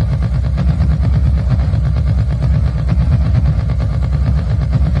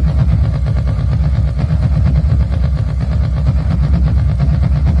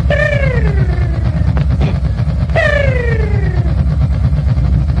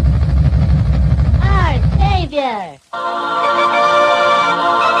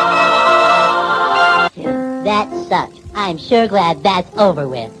 That sucked. I'm sure glad that's over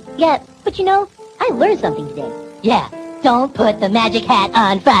with. Yeah, but you know, I learned something today. Yeah, don't put the magic hat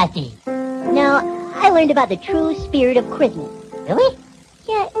on Frosty. No, I learned about the true spirit of Christmas. Really?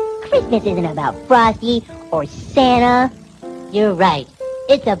 Yeah, Christmas isn't about Frosty or Santa. You're right.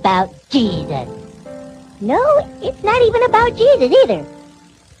 It's about Jesus. No, it's not even about Jesus either.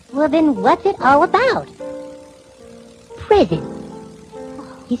 Well, then what's it all about? Prison.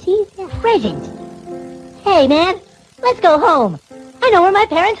 You see? Presents. Hey, man, let's go home. I know where my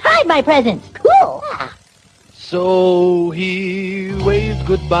parents hide my presents. Cool. Ah. So he waved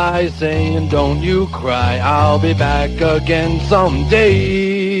goodbye, saying, don't you cry, I'll be back again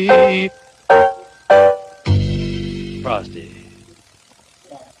someday. Frosty.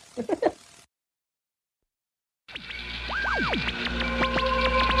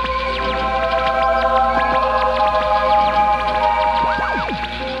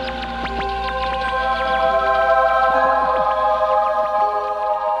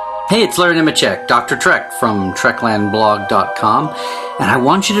 Hey, it's Larry Nemechek, Dr. Trek from TreklandBlog.com, and I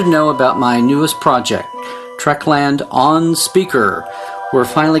want you to know about my newest project, Trekland on Speaker. We're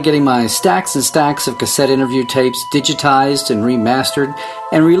finally getting my stacks and stacks of cassette interview tapes digitized and remastered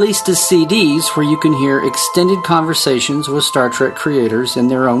and released as CDs where you can hear extended conversations with Star Trek creators in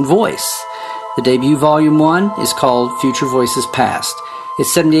their own voice. The debut Volume 1 is called Future Voices Past.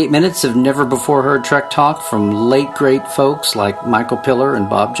 It's 78 minutes of never-before-heard Trek talk from late great folks like Michael Piller and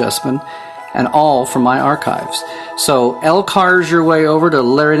Bob Justman, and all from my archives. So LCARS your way over to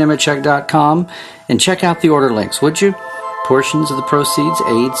LarryNemechek.com and check out the order links, would you? Portions of the proceeds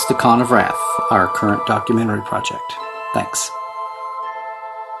aids the Con of Wrath, our current documentary project. Thanks.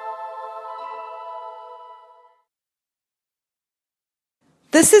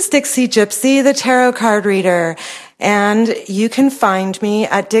 This is Dixie Gypsy, the tarot card reader, and you can find me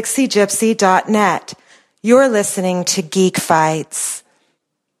at dixiegypsy.net. You're listening to Geek Fights.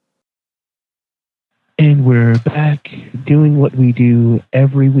 And we're back doing what we do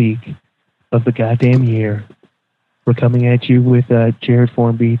every week of the goddamn year. We're coming at you with Jared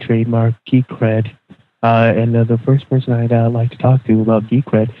Formby, trademark Geek Cred. And the first person I'd like to talk to about Geek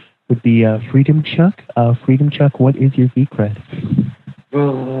Cred would be Freedom Chuck. Freedom Chuck, what is your Geek Cred?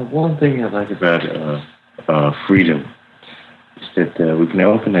 Well, one thing I like about Freedom is that we can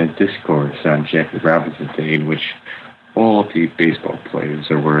open a discourse on Jackie Robinson Day in which all the baseball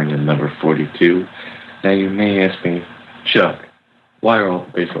players are wearing the number 42. Now you may ask me, Chuck, why are all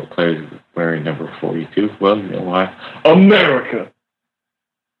the baseball players wearing number 42? Well, you know why. America!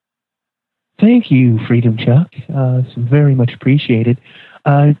 Thank you, Freedom Chuck. It's very much appreciated.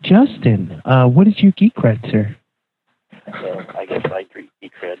 Justin, what is your Geek Cred, sir? I guess my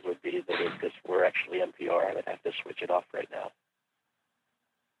Geek Cred would be that if this were actually NPR, I would have to switch it off right now.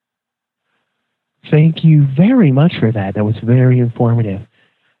 Thank you very much for that. That was very informative.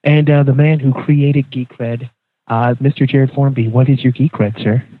 And the man who created Geek Cred, Mr. Jared Formby, what is your Geek Cred,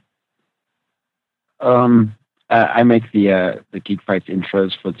 sir? I make the Geek Fights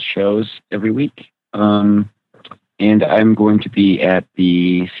intros for the shows every week. And I'm going to be at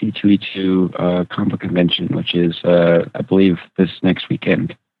the C2E2 comic book convention, which is, I believe, this next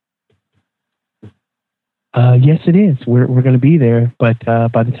weekend. Yes, it is. We're going to be there, but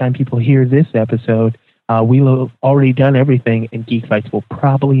by the time people hear this episode, we'll have already done everything, and Geek Fights will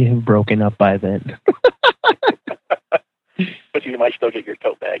probably have broken up by then. But you might still get your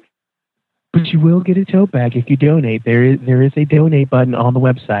tote bag. But you will get a tote bag if you donate. There is a donate button on the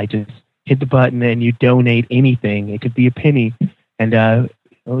website. Just hit the button and you donate anything. It could be a penny, and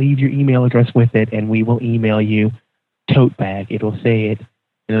leave your email address with it, and we will email you tote bag. It'll say it.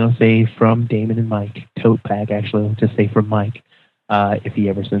 And it'll say from Damon and Mike. Tote bag, actually. It'll just say from Mike if he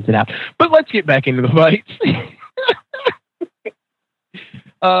ever sends it out. But let's get back into the fights.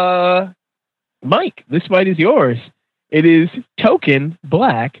 Mike, this fight is yours. It is Token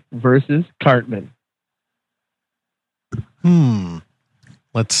Black versus Cartman.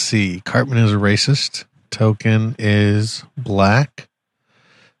 Let's see. Cartman is a racist. Token is black.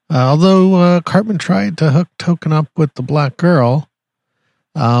 Although Cartman tried to hook Token up with the black girl.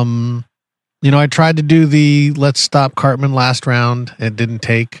 I tried to do the let's stop Cartman last round. It didn't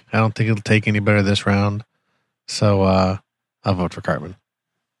take. I don't think it'll take any better this round. So I'll vote for Cartman.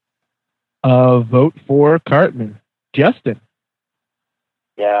 Vote for Cartman. Justin.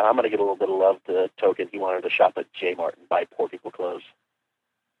 Yeah, I'm going to give a little bit of love to Token. He wanted to shop at J Mart and buy poor people clothes.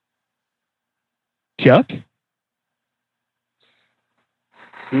 Chuck?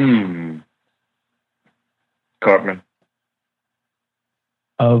 Cartman.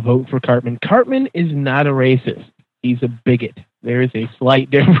 Vote for Cartman. Cartman is not a racist. He's a bigot. There is a slight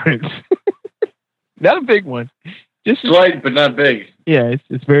difference. Not a big one. Just slight, but not big. Yeah,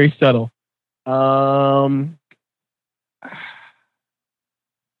 it's very subtle. I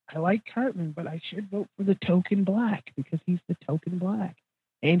like Cartman, but I should vote for the Token Black because he's the Token Black.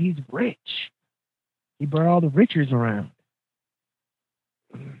 And he's rich. He brought all the riches around.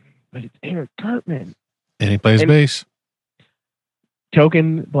 But it's Eric Cartman. And he plays bass.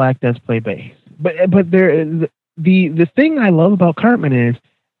 Token Black does play bass. But there the thing I love about Cartman is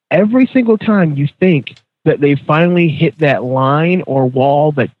every single time you think that they finally hit that line or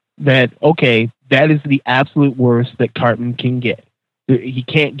wall that okay, that is the absolute worst that Cartman can get. He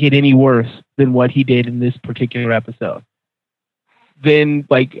can't get any worse than what he did in this particular episode. Then,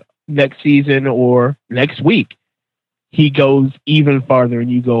 like, next season or next week, he goes even farther and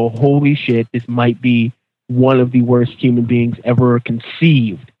you go, holy shit, this might be one of the worst human beings ever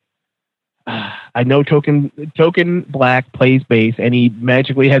conceived. I know Token Black plays bass, and he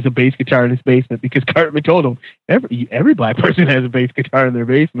magically has a bass guitar in his basement because Cartman told him, every black person has a bass guitar in their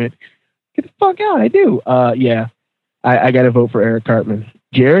basement. Get the fuck out, I do. Yeah, I got to vote for Eric Cartman.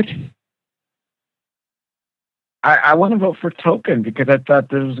 Jared? I want to vote for Token because I thought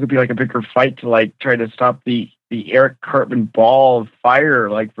this was going to be like a bigger fight to like try to stop the Eric Cartman ball of fire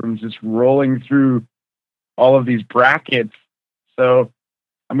like from just rolling through all of these brackets. So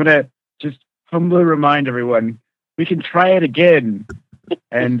I'm going to just humbly remind everyone, we can try it again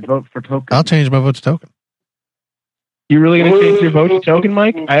and vote for Token. I'll change my vote to Token. You really going to change your vote to Token,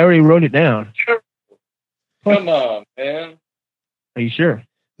 Mike? I already wrote it down. Sure. Come on, man. Are you sure?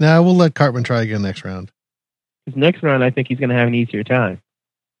 No, we'll let Cartman try again next round. Because next round, I think he's going to have an easier time.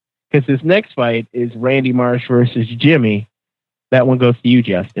 Because this next fight is Randy Marsh versus Jimmy. That one goes to you,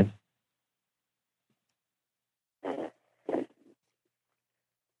 Justin.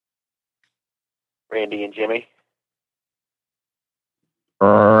 Randy and Jimmy.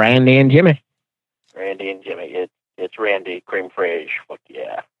 Randy and Jimmy. Randy and Jimmy. It's Randy. Creme fraiche. Fuck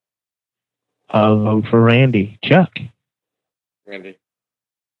yeah. I'll vote for Randy. Chuck. Randy.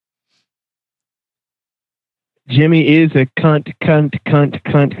 Jimmy is a cunt.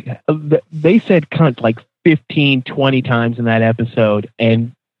 They said cunt like 15, 20 times in that episode,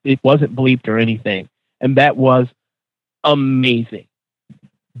 and it wasn't bleeped or anything. And that was amazing.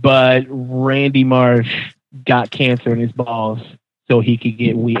 But Randy Marsh got cancer in his balls so he could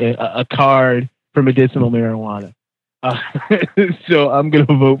get a card for medicinal marijuana. So I'm going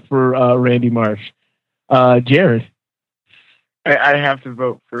to vote for Randy Marsh. Jared. I have to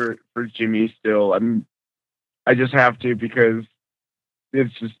vote for Jimmy still. I just have to because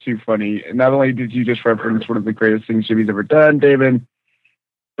it's just too funny. And not only did you just reference one of the greatest things Jimmy's ever done, David,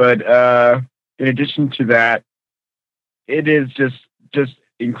 but in addition to that, it is just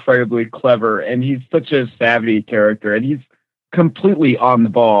incredibly clever. And he's such a savvy character, and he's completely on the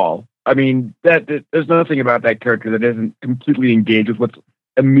ball. I mean, there's nothing about that character that isn't completely engaged with what's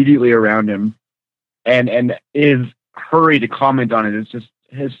immediately around him, and his hurry to comment on it is just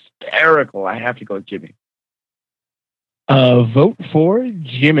hysterical. I have to go with Jimmy. Vote for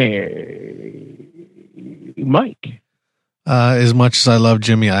Jimmy. Mike. As much as I love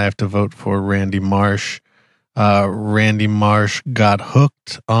Jimmy, I have to vote for Randy Marsh. Randy Marsh got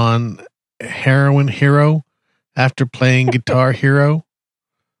hooked on Heroin Hero after playing Guitar Hero.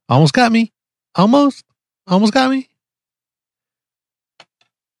 Almost got me. Almost got me.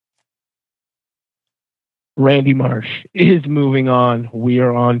 Randy Marsh is moving on. We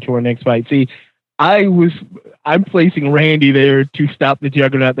are on to our next fight. See, I'm placing Randy there to stop the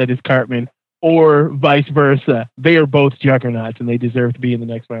juggernaut that is Cartman, or vice versa. They are both juggernauts, and they deserve to be in the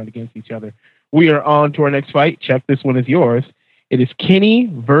next round against each other. We are on to our next fight. Chuck, this one is yours. It is Kenny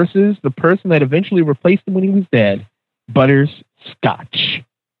versus the person that eventually replaced him when he was dead, Butters Scotch.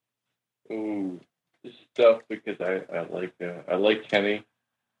 Ooh, this is tough because I like Kenny,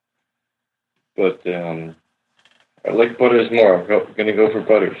 but I like Butters more. I'm going to go for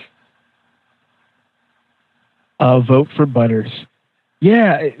Butters. I'll vote for Butters.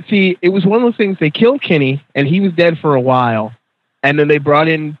 Yeah, see, it was one of those things. They killed Kenny, and he was dead for a while. And then they brought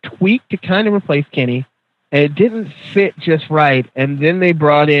in Tweak to kind of replace Kenny, and it didn't fit just right. And then they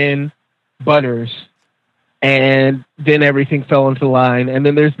brought in Butters, and then everything fell into line. And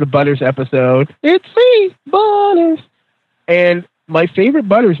then there's the Butters episode. It's me, Butters. And my favorite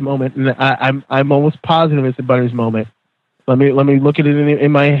Butters moment, and I'm almost positive it's a Butters moment. Let me look at it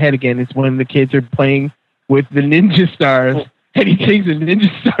in my head again. It's when the kids are playing with the ninja stars, and he takes a ninja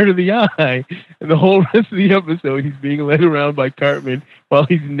star to the eye, and the whole rest of the episode he's being led around by Cartman while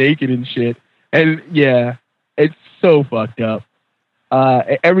he's naked and shit. And yeah, it's so fucked up.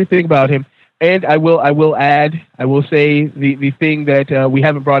 Everything about him. And I will say the thing that we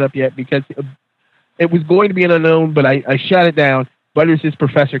haven't brought up yet, because it was going to be an unknown, but I shot it down. Butters is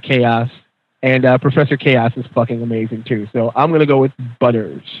Professor Chaos, and Professor Chaos is fucking amazing too. So I'm gonna go with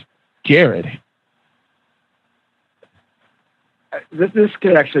Butters. Jared. This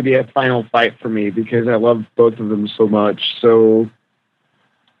could actually be a final fight for me because I love both of them so much. So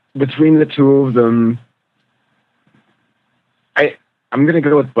between the two of them, I'm going to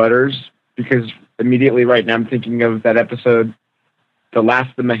go with Butters because immediately right now I'm thinking of that episode, The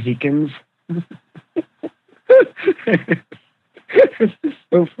Last of the Mohicans. This is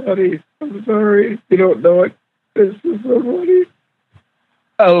so funny. I'm sorry. You don't know it. This is so funny.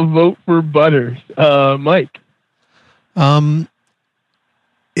 I'll vote for Butters. Mike.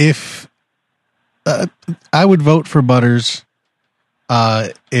 If I would vote for Butters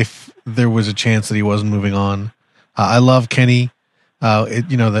if there was a chance that he wasn't moving on. I love Kenny.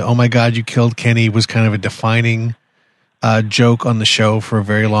 The "oh my God, you killed Kenny" was kind of a defining joke on the show for a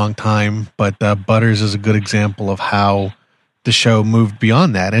very long time. But Butters is a good example of how the show moved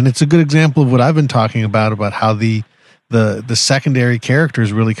beyond that, and it's a good example of what I've been talking about how the secondary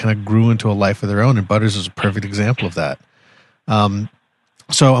characters really kind of grew into a life of their own, and Butters is a perfect example of that.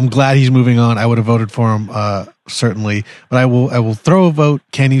 So I'm glad he's moving on. I would have voted for him, certainly, but I will throw a vote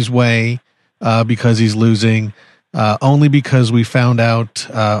Kenny's way because he's losing, only because we found out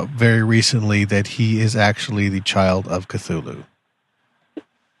very recently that he is actually the child of Cthulhu.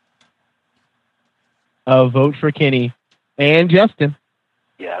 I'll vote for Kenny. And Justin.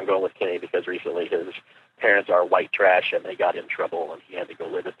 Yeah, I'm going with Kenny because recently his parents are white trash and they got in trouble and he had to go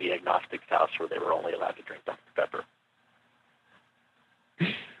live at the agnostic's house where they were only allowed to drink Dr. Pepper.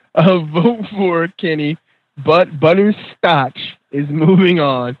 I'll vote for Kenny, but Butters Scotch is moving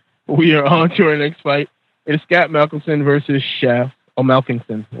on. We are on to our next fight. It's Scott Malkinson versus Chef. Oh,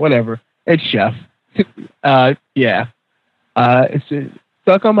 Malkinson. Whatever. It's Chef. Yeah. It's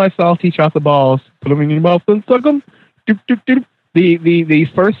suck on my salty chocolate balls. Put them in your mouth and suck them. Doop, doop, doop. The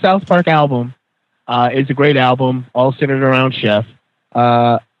first South Park album It's a great album, all centered around Chef.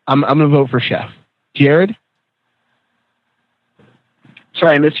 I'm gonna vote for Chef. Jared?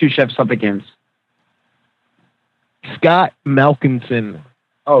 Sorry, I missed who Chef's up against. Scott Malkinson.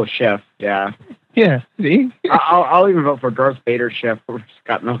 Oh, Chef. Yeah. Yeah. See? I'll even vote for Darth Vader Chef over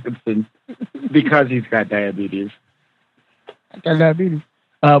Scott Malkinson because he's got diabetes. I got diabetes.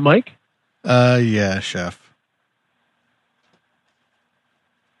 Mike? Yeah, Chef.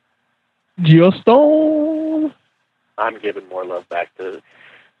 Geostone. I'm giving more love back to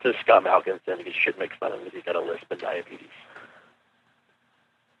Scott Malkinson. He should make fun of him if he's got a lisp and diabetes.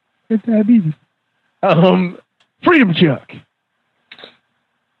 Good diabetes. Freedom Chuck.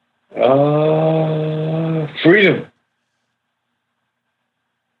 Freedom.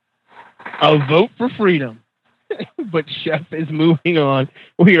 I'll vote for Freedom. But Chef is moving on.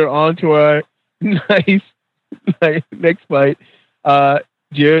 We are on to our nice next fight.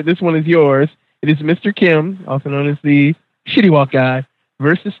 Jared, this one is yours. It is Mr. Kim, also known as the Shitty Walk guy,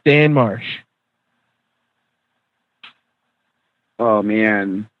 versus Stan Marsh. Oh,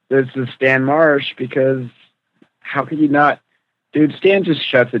 man. This is Stan Marsh because how could you not? Dude, Stan just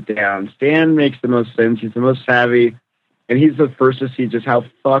shuts it down. Stan makes the most sense. He's the most savvy. And he's the first to see just how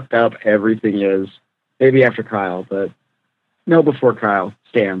fucked up everything is. Maybe after Kyle, but no before Kyle.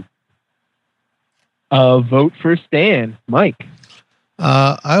 Stan. Vote for Stan. Mike.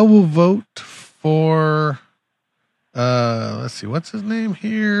 I will vote for, let's see, what's his name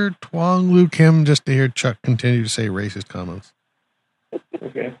here? Twang Lu Kim, just to hear Chuck continue to say racist comments.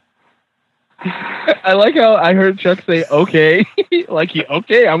 Okay. I like how I heard Chuck say, okay.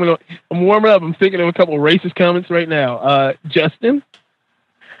 Okay, I'm warming up. I'm thinking of a couple of racist comments right now. Justin?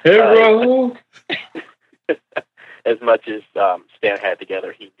 Hey, bro. As much as Stan had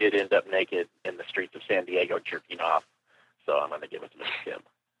together, he did end up naked in the streets of San Diego jerking off. So I'm going to give it to Mr. Kim.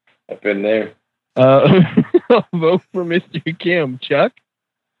 I've been there. Vote for Mr. Kim. Chuck?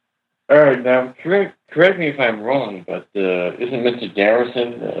 All right, now correct me if I'm wrong, but isn't Mr.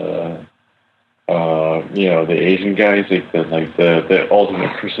 Garrison, the Asian guy, the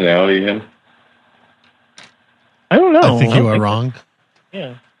ultimate personality of him? I don't know. I think you are wrong.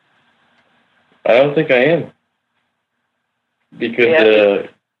 Yeah. I don't think I am. Because the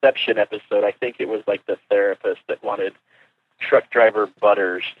Inception episode, I think it was like the therapist that wanted truck driver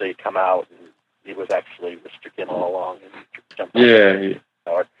Butters to come out, and he was actually Mr. Kim all along. And jumped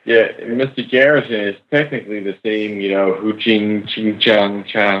Mr. Garrison is technically the same, Hu Ching, Ching Chang,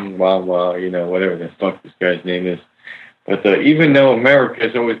 Chang, Wah Wah, whatever the fuck this guy's name is. But even though America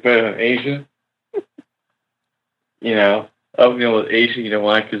is always better than Asia, with Asia, you know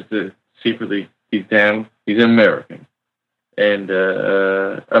why? Because secretly deep down, he's American. And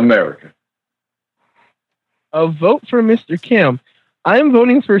America. A vote for Mr. Kim. I'm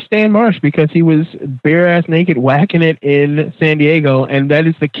voting for Stan Marsh because he was bare-ass naked whacking it in San Diego, and that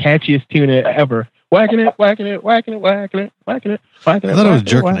is the catchiest tune ever. Whacking it, whacking it, whacking it, whacking it, whacking it, whacking it. I thought it was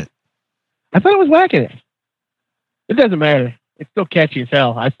jerking it. I thought it was whacking it. It doesn't matter. It's still catchy as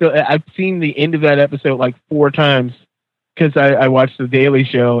hell. I've seen the end of that episode like 4 times because I watched The Daily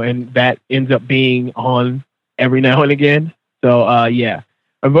Show, and that ends up being on every now and again. So, yeah.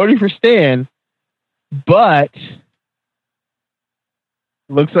 I'm voting for Stan, but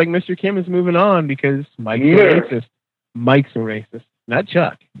looks like Mr. Kim is moving on because Mike's a racist. Mike's a racist. Not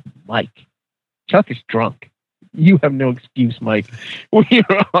Chuck. Mike. Chuck is drunk. You have no excuse, Mike. We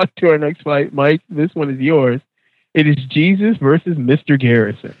are on to our next fight. Mike, this one is yours. It is Jesus versus Mr.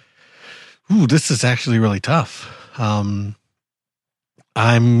 Garrison. Ooh, this is actually really tough. I'm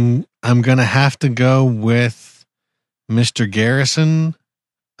gonna have to go with Mr. Garrison,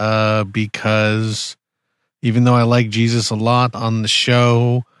 because even though I like Jesus a lot on the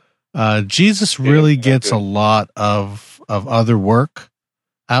show, Jesus really gets a lot of other work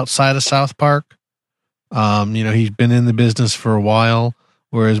outside of South Park. He's been in the business for a while,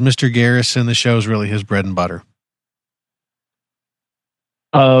 whereas Mr. Garrison, the show is really his bread and butter.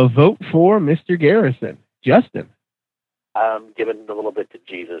 Vote for Mr. Garrison. Justin? I'm giving a little bit to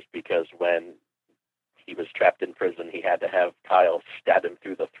Jesus because when he was trapped in prison, he had to have Kyle stab him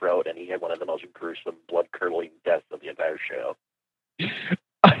through the throat, and he had one of the most gruesome, blood-curdling deaths of the entire show.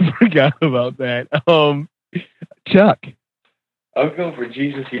 I forgot about that. Chuck? I'll go for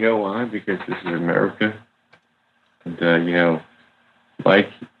Jesus, you know why? Because this is America. And, Mike,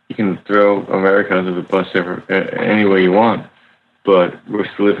 you can throw America under the bus any way you want, but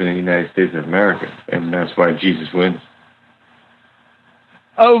we're still living in the United States of America, and that's why Jesus wins.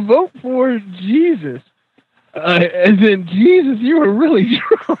 I'll vote for Jesus. As in, Jesus, you were really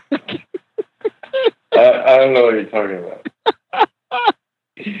drunk. I don't know what you're talking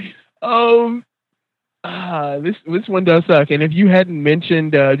about. This one does suck. And if you hadn't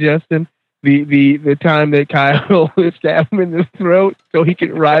mentioned Justin, the time that Kyle stabbed him in the throat so he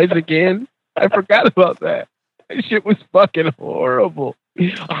could rise again, I forgot about that. That shit was fucking horrible.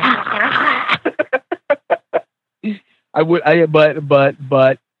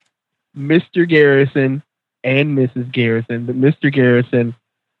 But Mr. Garrison and Mrs. Garrison, but Mr. Garrison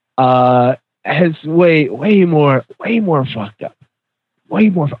has way more fucked up. Way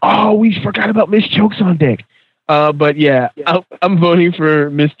more. Oh, we forgot about Miss Chokes on Dick. But yeah, I'm voting for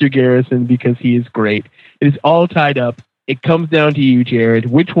Mr. Garrison because he is great. It is all tied up. It comes down to you,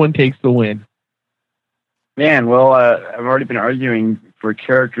 Jared. Which one takes the win? Man, well, I've already been arguing for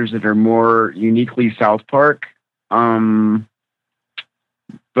characters that are more uniquely South Park. But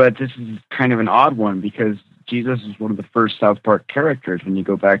this is kind of an odd one because Jesus is one of the first South Park characters when you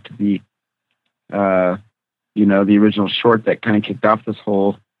go back to the, the original short that kind of kicked off this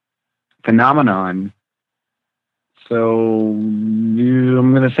whole phenomenon. So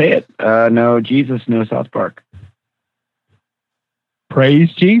I'm going to say it. No Jesus, no South Park.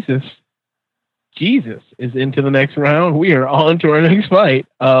 Praise Jesus. Jesus is into the next round. We are on to our next fight.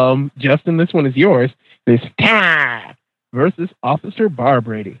 Justin, this one is yours. It's Tara versus Officer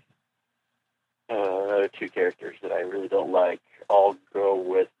Barbrady. Two characters that I really don't like. I'll go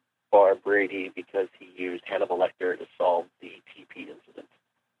with Barbrady because he used Hannibal Lecter to solve the TP incident.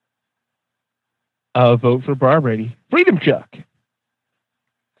 Vote for Barbrady. Freedom Chuck.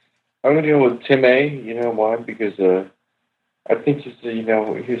 I'm going to go with Tim A. You know why? Because I think just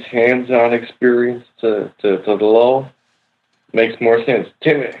his hands-on experience to the law makes more sense.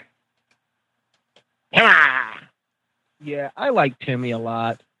 Tim A. Yeah, I like Timmy a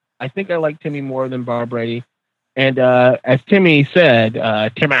lot. I think I like Timmy more than Barbrady. And as Timmy said,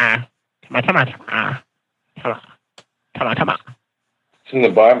 Timmy. It's in the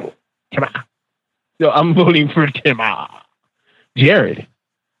Bible. Timmy. So I'm voting for Timmy. Jared.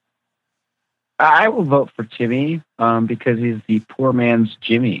 I will vote for Timmy because he's the poor man's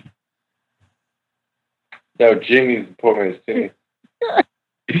Jimmy. No, Jimmy's the poor man's Timmy.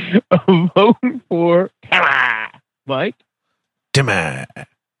 I'm voting for Timmy. Mike? Timmy.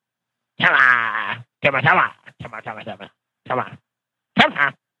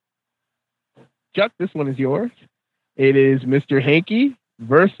 Chuck, this one is yours. It is Mr. Hanky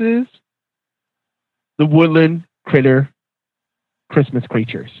versus the Woodland Critter Christmas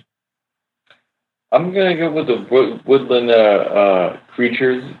Creatures. I'm going to go with the Woodland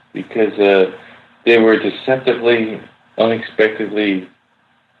Creatures because they were deceptively, unexpectedly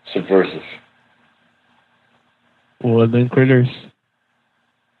subversive. Woodland Critters.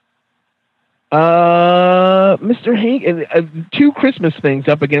 Mr. Hank, two Christmas things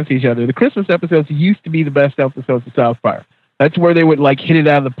up against each other. The Christmas episodes used to be the best episodes of South Park. That's where they would hit it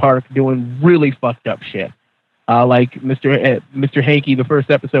out of the park doing really fucked up shit. Like Mr. Hanky, the first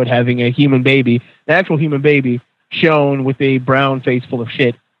episode having a human baby, an actual human baby, shown with a brown face full of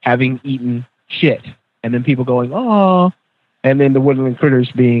shit, having eaten shit. And then people going, oh, and then the Woodland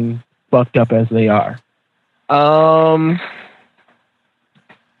Critters being fucked up as they are.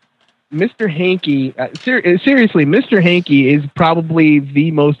 Mr. Hanky, seriously, Mr. Hanky is probably the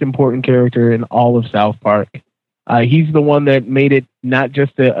most important character in all of South Park. He's the one that made it not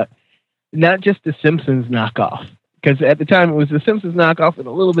just a Simpsons knockoff, because at the time it was the Simpsons knockoff with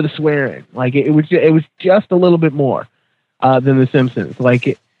a little bit of swearing. It was just a little bit more than the Simpsons.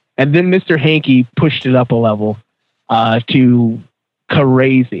 And then Mr. Hanky pushed it up a level to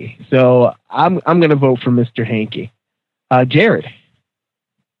crazy. So I'm going to vote for Mr. Hanky. Jared.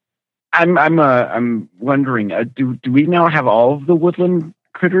 I'm wondering, do we now have all of the Woodland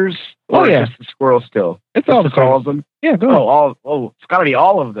Critters? Or just the squirrel still? It's all of them? Yeah, go ahead. It's got to be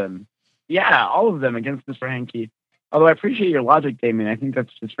all of them. Yeah, all of them against Mr. Hanky. Although I appreciate your logic, Damien. I think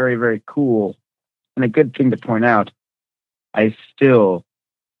that's just very, very cool and a good thing to point out. I still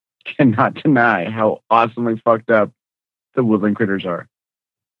cannot deny how awesomely fucked up the Woodland Critters are.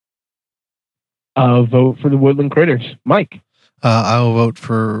 Vote for the Woodland Critters. Mike? I will vote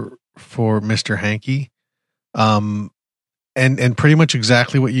for Mr. Hanky. And pretty much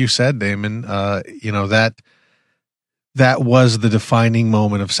exactly what you said, Damon. That was the defining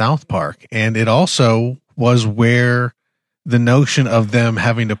moment of South Park. And it also was where the notion of them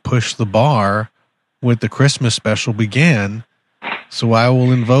having to push the bar with the Christmas special began. So I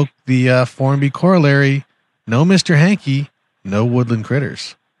will invoke the Formby corollary. No Mr. Hanky, no Woodland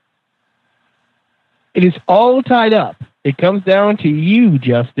Critters. It is all tied up. It comes down to you,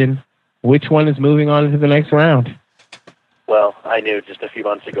 Justin. Which one is moving on to the next round? Well, I knew just a few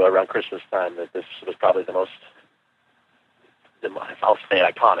months ago around Christmas time that this was probably the most, I'll say,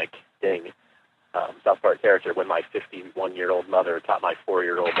 iconic thing. South Park character when my 51-year-old mother taught my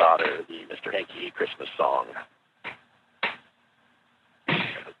 4-year-old daughter the Mr. Hanky Christmas song. Mr.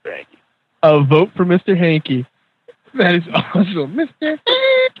 Hanky. A vote for Mr. Hanky. That is awesome. Mr.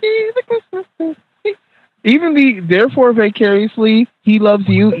 Hanky, the Christmas Hanky. Even the, therefore vicariously, he loves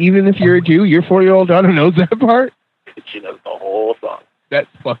you, even if you're a Jew. Your 4-year-old daughter knows that part? She knows the whole song. That's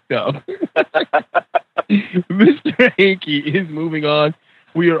fucked up. Mr. Hanky is moving on.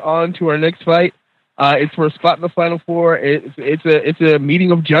 We are on to our next fight. It's for a spot in the Final Four. It's a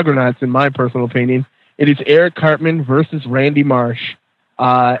meeting of juggernauts, in my personal opinion. It is Eric Cartman versus Randy Marsh.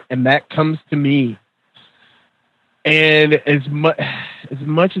 And that comes to me. And as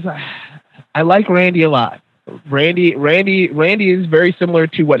much as I like Randy a lot. Randy is very similar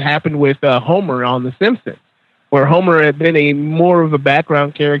to what happened with Homer on The Simpsons, where Homer had been a more of a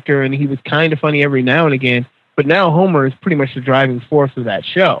background character and he was kind of funny every now and again. But now Homer is pretty much the driving force of that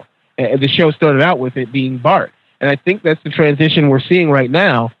show. And the show started out with it being Bart. And I think that's the transition we're seeing right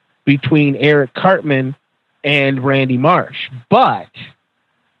now between Eric Cartman and Randy Marsh. But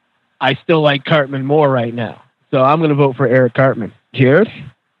I still like Cartman more right now. So I'm going to vote for Eric Cartman. Jared?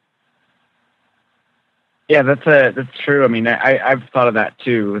 Yeah, that's true. I mean, I've thought of that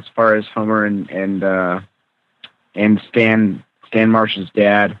too, as far as Homer and Stan Marsh's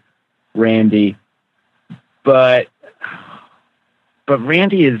dad, Randy. But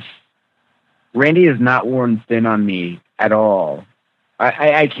Randy is not worn thin on me at all.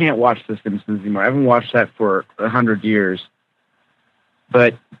 I can't watch The Simpsons anymore. I haven't watched that for 100 years.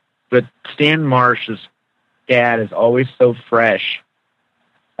 But Stan Marsh's dad is always so fresh.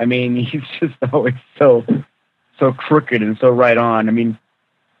 I mean, he's just always so crooked and so right on. I mean,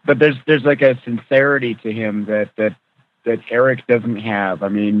 but there's like a sincerity to him that Eric doesn't have. I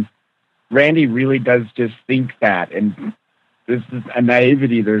mean, Randy really does just think that, and this is a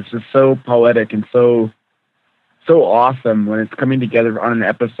naivety. There's just so poetic and so awesome when it's coming together on an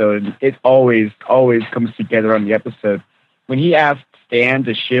episode. It always comes together on the episode. When he asked Stan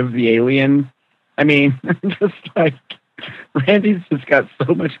to shiv the alien, I mean, just like, Randy's just got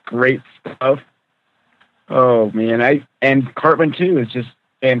so much great stuff. Oh man, and Cartman too is just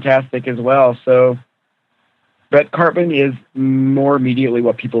fantastic as well. So, but Cartman is more immediately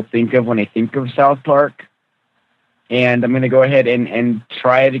what people think of when they think of South Park. And I'm going to go ahead and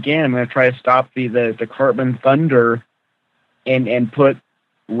try it again. I'm going to try to stop the Cartman thunder and put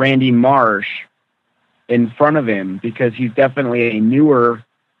Randy Marsh in front of him, because he's definitely a newer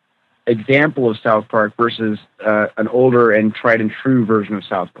example of South Park versus an older and tried and true version of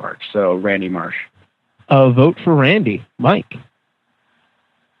South Park. So Randy Marsh. Vote for Randy. Mike.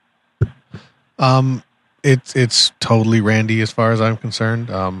 It's totally Randy as far as I'm concerned.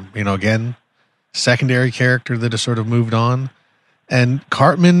 Again, secondary character that has sort of moved on. And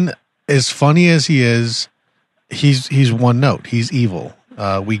Cartman, as funny as he is, he's one note. He's evil.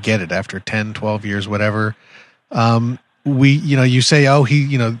 We get it after 10, 12 years, whatever. You say,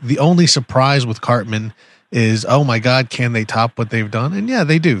 the only surprise with Cartman is, oh my God, can they top what they've done? And yeah,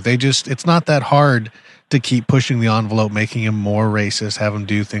 they do. It's not that hard to keep pushing the envelope, making him more racist, have him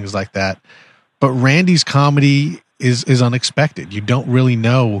do things like that. But Randy's comedy is unexpected. You don't really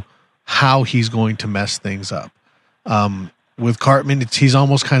know how he's going to mess things up. With Cartman, he's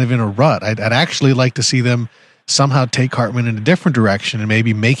almost kind of in a rut. I'd actually like to see them somehow take Cartman in a different direction and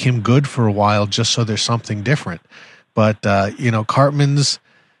maybe make him good for a while, just so there's something different. But Cartman's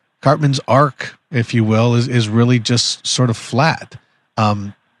arc, if you will, is really just sort of flat.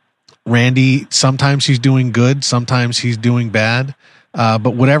 Randy, sometimes he's doing good, sometimes he's doing bad.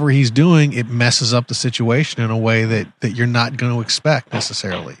 But whatever he's doing, it messes up the situation in a way that you're not going to expect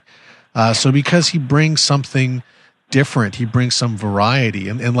necessarily. So because he brings something different, he brings some variety,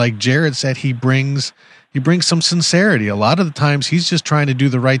 and like Jared said, he brings some sincerity. A lot of the times he's just trying to do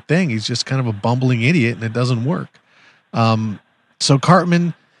the right thing. He's just kind of a bumbling idiot, and it doesn't work. So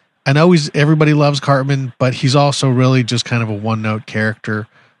Cartman, I know everybody loves Cartman, but he's also really just kind of a one-note character.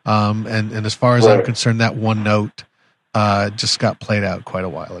 And as far as I'm concerned, that one note just got played out quite a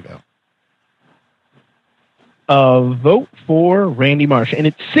while ago. Vote for Randy Marsh. And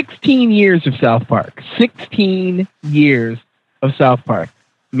it's 16 years of South Park. 16 years of South Park.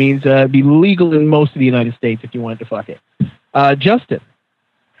 Means be legal in most of the United States if you wanted to fuck it. Justin.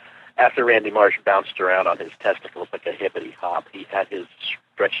 After Randy Marsh bounced around on his testicles like a hippity hop, he had his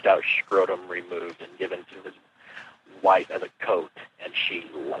stretched out scrotum removed and given to his wife as a coat, and she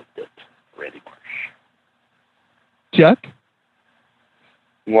loved it. Randy Marsh. Chuck?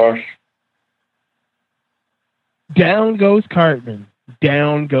 Marsh. Down goes Cartman.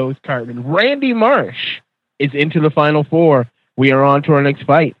 Down goes Cartman. Randy Marsh is into the Final Four. We are on to our next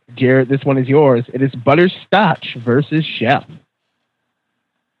fight. Jared, this one is yours. It is Butterscotch versus Chef.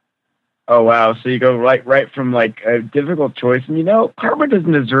 Oh wow! So you go right from like a difficult choice, and Cartman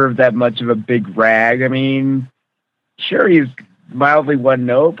doesn't deserve that much of a big rag. I mean, sure he's mildly one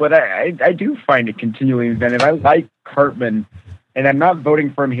note, but I do find it continually inventive. I like Cartman, and I'm not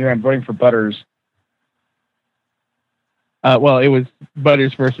voting for him here. I'm voting for Butters. Well, it was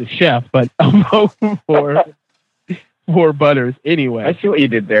Butters versus Chef, but I'm voting for Butters anyway. I see what you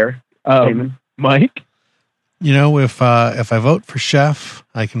did there, Mike. If I vote for Chef,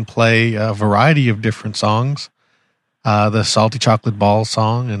 I can play a variety of different songs. The Salty Chocolate Balls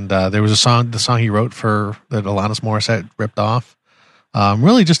song, and there was the song he wrote for that Alanis Morissette ripped off.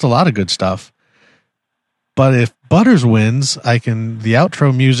 Really, just a lot of good stuff. But if Butters wins, the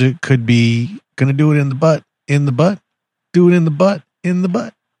outro music could be gonna do it in the butt, do it in the butt, in the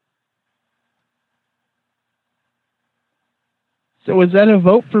butt. So was that a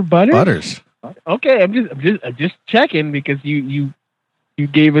vote for Butters? Butters. Okay, I'm just checking because you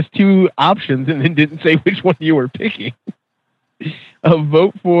gave us two options and then didn't say which one you were picking. A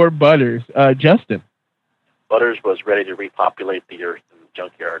vote for Butters. Justin. Butters was ready to repopulate the earth and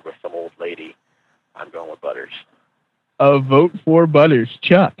junkyard with some old lady. I'm going with Butters. A vote for Butters.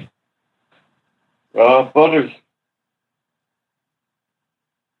 Chuck. Butters.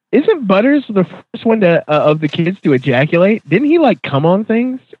 Isn't Butters the first one of the kids to ejaculate? Didn't he come on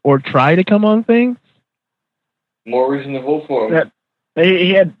things or try to come on things? More reason to vote for him. He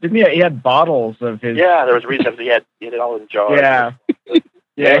had bottles of his. Yeah, there was a reason he had it all in jars. Yeah.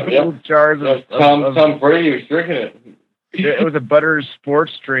 Jars of Tom Brady was drinking it. It was a Butters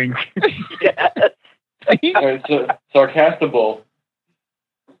sports drink. It's a sarcastable.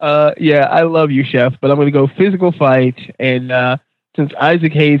 Yeah, I love you, Chef, but I'm going to go physical fight, and since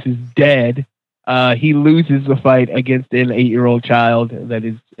Isaac Hayes is dead, he loses the fight against an 8-year-old child that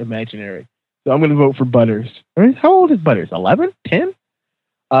is imaginary. So I'm going to vote for Butters. How old is Butters? 11? 10?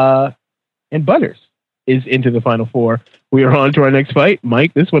 And Butters is into the Final Four. We are on to our next fight.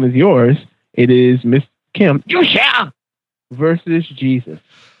 Mike, this one is yours. It is Miss Kim versus Jesus.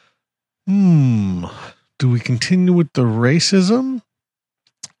 Do we continue with the racism?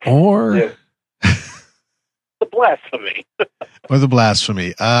 Or... Yeah. The blasphemy. Or the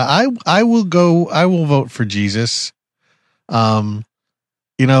blasphemy. I will vote for Jesus.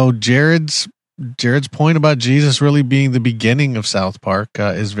 Jared's point about Jesus really being the beginning of South Park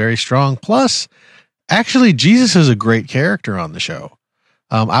is very strong. Plus, actually, Jesus is a great character on the show.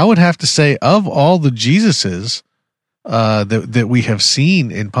 I would have to say, of all the Jesuses that we have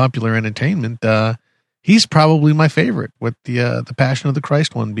seen in popular entertainment, he's probably my favorite, with the Passion of the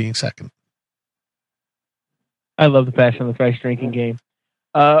Christ one being second. I love the Passion of the Christ drinking game.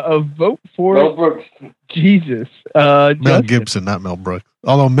 A vote for Mel Brooks. Jesus. Mel Gibson, not Mel Brooks.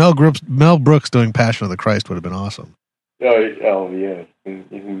 Although Mel Brooks doing Passion of the Christ would have been awesome. Oh yeah,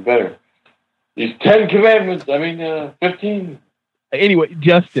 even better. These 10 commandments. 15. Anyway,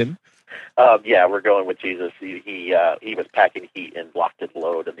 Justin. Yeah, we're going with Jesus. He was packing heat and locked his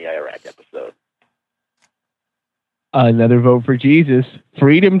load in the Iraq episode. Another vote for Jesus.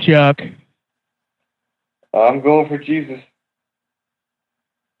 Freedom, Chuck. I'm going for Jesus.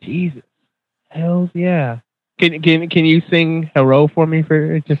 Jesus. Hells yeah. Can you sing Hero for me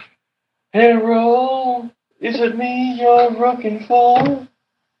for just Hero, is it me you're looking for?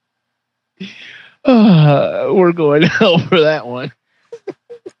 We're going to hell for that one.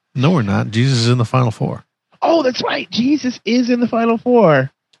 No, we're not. Jesus is in the Final Four. Oh, that's right. Jesus is in the Final Four.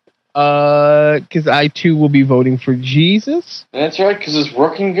 Because I too will be voting for Jesus. That's right, because it's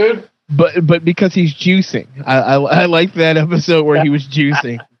working good. But because he's juicing. I like that episode where he was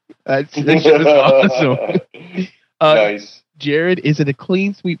juicing. That shit was awesome. Nice. Jared, is it a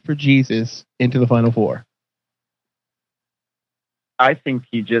clean sweep for Jesus into the Final Four? I think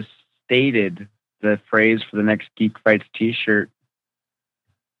he just stated the phrase for the next Geek Fights t-shirt.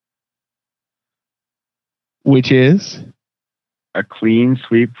 Which is? A clean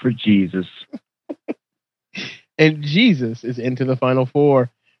sweep for Jesus. And Jesus is into the Final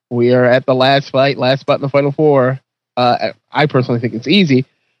Four. We are at the last fight, last spot in the Final Four. I personally think it's easy.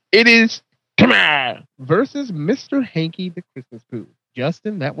 It is versus Mr. Hanky the Christmas Pooh.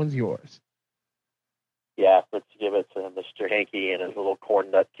 Justin, that one's yours. Yeah, let's give it to Mr. Hanky and his little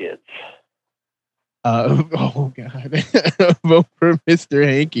corn nut kids. Oh, God. Vote for Mr.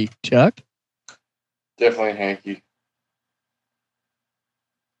 Hanky. Chuck? Definitely Hanky.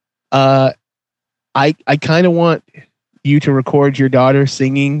 I kind of want you to record your daughter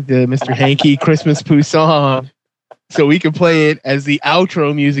singing the Mr. Hanky Christmas Pooh song so we can play it as the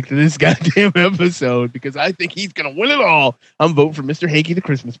outro music to this goddamn episode because I think he's gonna win it all. I'm voting for Mr. Hanky the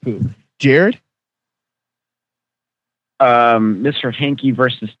Christmas Pooh. Jared? Mr. Hanky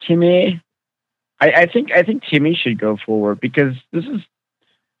versus Timmy. I think Timmy should go forward because this is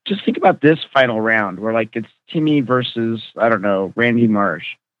just think about this final round where like it's Timmy versus I don't know Randy Marsh,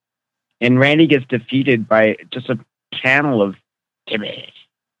 and Randy gets defeated by just a panel of Timmy.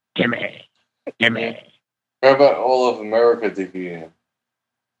 How about all of America defeating him?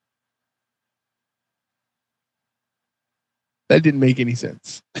 That didn't make any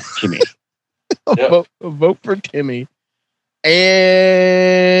sense. Timmy. Yep. Vote for Timmy. And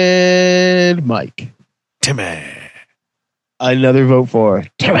Mike. Timmy. Another vote for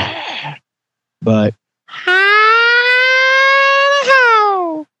Timmy. But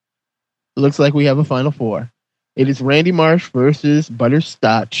looks like we have a final four. It is Randy Marsh versus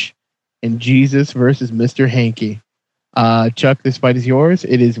Butterscotch and Jesus versus Mr. Hanky. Chuck, this fight is yours.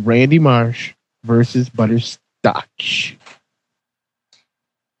 It is Randy Marsh versus Butterscotch.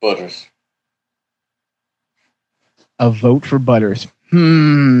 Butters. A vote for Butters.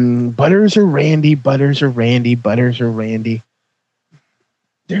 Butters or Randy, Butters or Randy, Butters or Randy.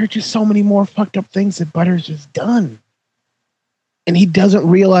 There are just so many more fucked up things that Butters has done. And he doesn't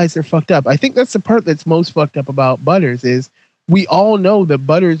realize they're fucked up. I think that's the part that's most fucked up about Butters is we all know that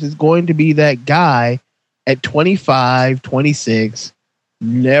Butters is going to be that guy at 25, 26,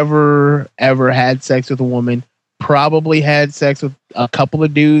 never ever had sex with a woman, probably had sex with a couple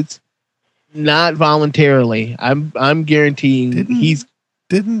of dudes, not voluntarily. I'm guaranteeing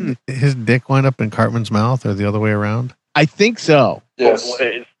didn't his dick wind up in Cartman's mouth or the other way around? I think so. Yes.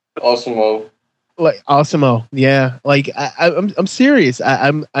 Awesome. Like Awesome-O. Yeah. Like I'm serious.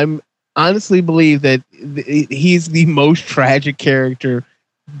 I'm honestly believe that he's the most tragic character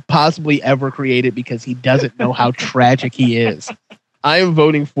possibly ever created because he doesn't know how tragic he is. I am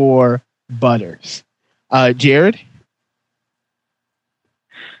voting for Butters. Jared?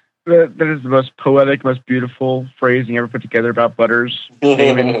 That is the most poetic, most beautiful phrasing ever put together about Butters.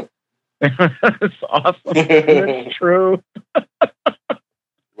 It's awesome. It's true.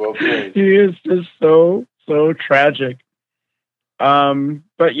 Well played. He is just so tragic.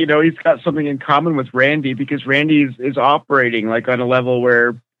 But you know, he's got something in common with Randy because Randy is operating like on a level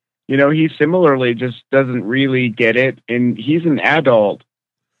where, you know, he similarly just doesn't really get it, and he's an adult.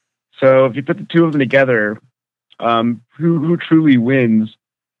 So if you put the two of them together, who truly wins?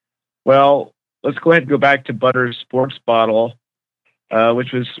 Well, let's go ahead and go back to Butters' sports bottle,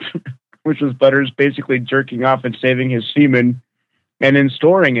 which was Butters basically jerking off and saving his semen, and then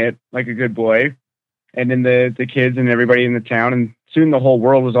storing it like a good boy, and then the kids and everybody in the town, and soon the whole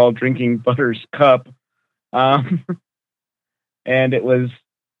world was all drinking Butters' cup, and it was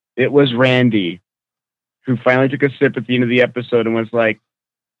Randy who finally took a sip at the end of the episode and was like,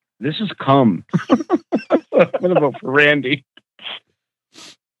 "This is cum." I'm gonna vote for Randy.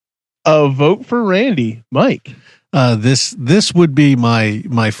 A vote for Randy. Mike. This would be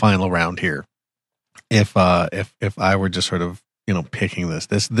my final round here. If I were just sort of, you know, picking these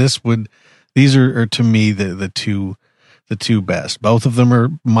are to me the two best. Both of them are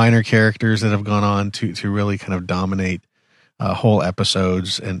minor characters that have gone on to really kind of dominate whole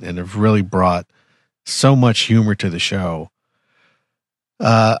episodes and have really brought so much humor to the show.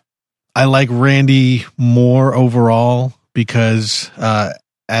 I like Randy more overall because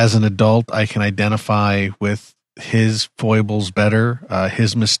as an adult, I can identify with his foibles better.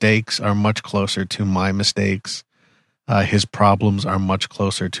 His mistakes are much closer to my mistakes. His problems are much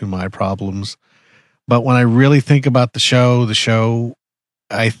closer to my problems. But when I really think about the show,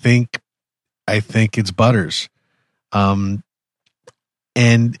 I think it's Butters. And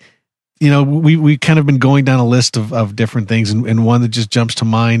you know, we kind of been going down a list of different things, and one that just jumps to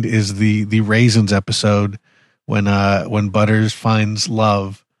mind is the Raisins episode when Butters finds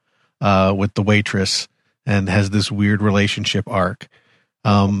love with the waitress and has this weird relationship arc.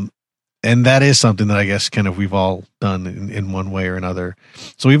 And that is something that I guess kind of we've all done in one way or another.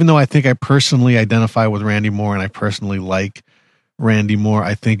 So even though I think I personally identify with Randy more and I personally like Randy more,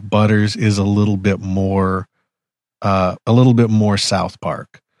 I think Butters is a little bit more South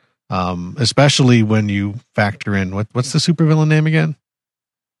Park. Especially when you factor in what's the supervillain name again?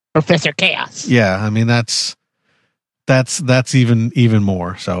 Professor Chaos. Yeah, I mean that's even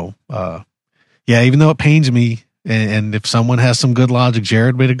more. So yeah, even though it pains me, and if someone has some good logic,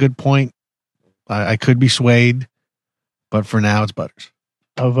 Jared made a good point. I could be swayed, but for now it's Butters.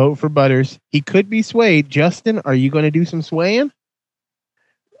 A vote for Butters. He could be swayed. Justin, are you going to do some swaying?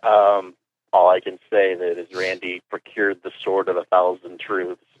 All I can say that is Randy procured the sword of 1,000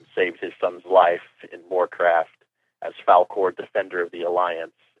 truths and saved his son's life in Moorcraft, as Falcor, Defender of the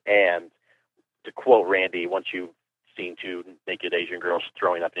Alliance. And to quote Randy, once you've seen two naked Asian girls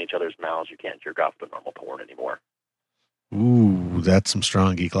throwing up in each other's mouths, you can't jerk off to normal porn anymore. Ooh, that's some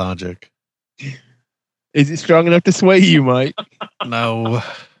strong geek logic. Is it strong enough to sway you, Mike? No.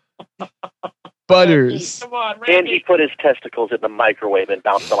 Butters. Come on, And Randy. he put his testicles in the microwave and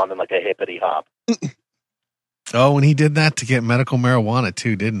bounced on them like a hippity hop. Oh, and he did that to get medical marijuana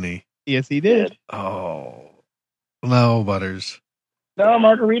too, didn't he? Yes, he did. Oh. No, Butters. No,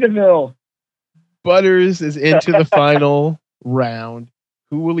 Margaritaville. Butters is into the final round.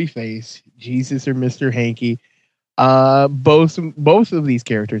 Who will he face? Jesus or Mr. Hanky? Both of these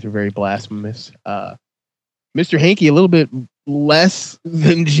characters are very blasphemous. Mr. Hanky a little bit less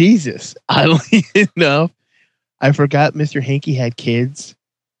than Jesus. Oddly enough, I forgot Mr. Hanky had kids.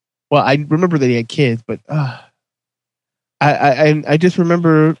 Well, I remember that he had kids, but I just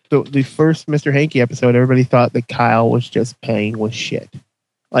remember the first Mr. Hanky episode. Everybody thought that Kyle was just playing with shit,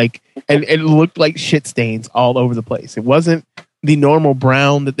 like, and it looked like shit stains all over the place. It wasn't the normal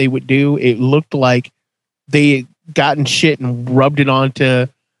brown that they would do. It looked like they had gotten shit and rubbed it onto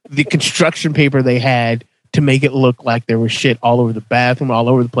the construction paper they had to make it look like there was shit all over the bathroom, all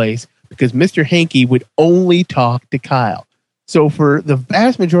over the place, because Mr. Hanky would only talk to Kyle. So for the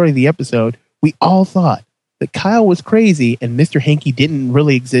vast majority of the episode, we all thought that Kyle was crazy and Mr. Hanky didn't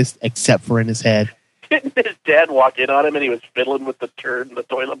really exist except for in his head. Didn't his dad walk in on him and he was fiddling with the turd in the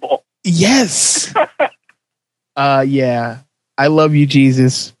toilet bowl? Yes. Yeah. I love you,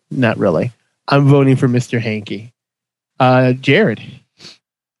 Jesus. Not really. I'm voting for Mr. Hanky. Jared.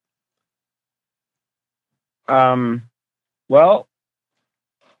 Well,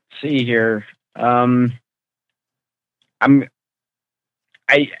 see here.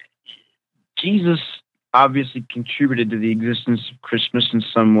 Jesus obviously contributed to the existence of Christmas in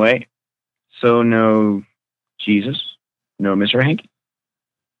some way. So no Jesus, no Mr. Hanky.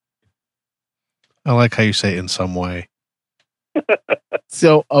 I like how you say in some way.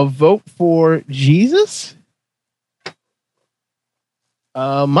 So a vote for Jesus?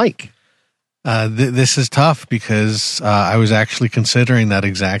 Mike. This is tough because I was actually considering that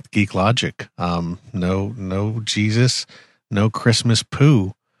exact geek logic. No Jesus, no Christmas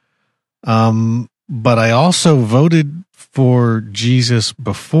poo. But I also voted for Jesus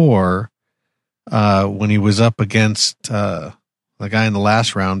before when he was up against the guy in the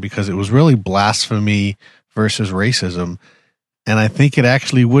last round because it was really blasphemy versus racism. And I think it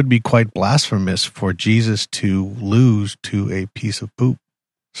actually would be quite blasphemous for Jesus to lose to a piece of poop.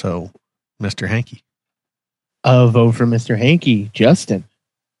 So, Mr. Hanky. A vote for Mr. Hanky. Justin.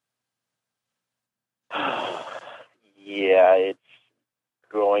 Yeah, it's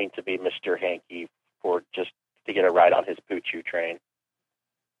going to be Mr. Hanky for just to get a ride on his poo-choo train.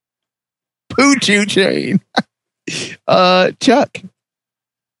 Poo-choo train. Chuck.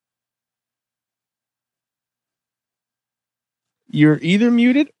 You're either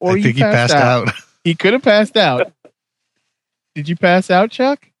muted or I think he passed out. He could have passed out. Did you pass out,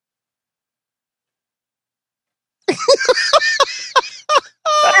 Chuck?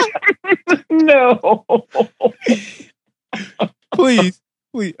 No. Please.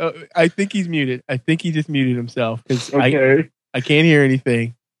 I think he's muted. I think he just muted himself because I can't hear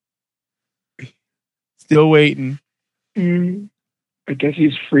anything. Still waiting. I guess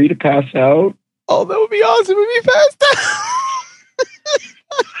he's free to pass out. Oh, that would be awesome if he passed out.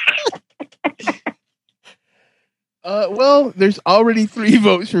 Well, there's already 3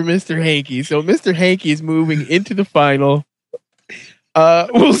 votes for Mr. Hanky, so Mr. Hanky is moving into the final.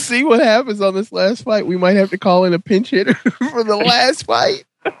 We'll see what happens on this last fight. We might have to call in a pinch hitter for the last fight.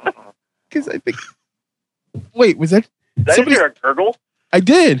 Because I think... Wait, was that... Did I hear a gurgle? I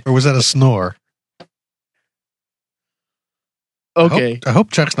did. Or was that a snore? Okay. I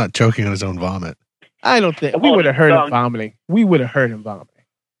hope Chuck's not choking on his own vomit. I don't think... We would have heard him vomiting.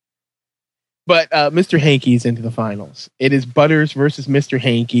 But Mr. Hanky's into the finals. It is Butters versus Mr.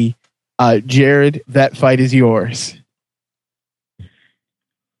 Hanky. Jared, that fight is yours.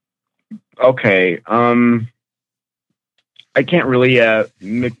 Okay. I can't really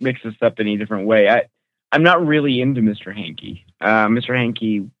mix this up any different way. I'm not really into Mr. Hanky. Mr.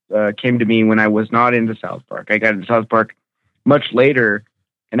 Hanky came to me when I was not into South Park. I got into South Park much later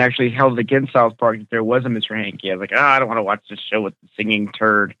and actually held against South Park that there was a Mr. Hanky. I was like, I don't want to watch this show with the singing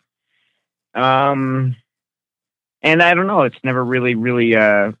turd. And I don't know. It's never really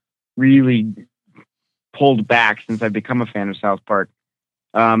pulled back since I've become a fan of South Park.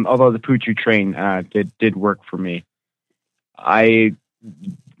 Although the Poo-Choo train did work for me. I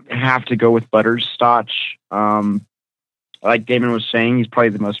have to go with Butterscotch. Like Damon was saying, he's probably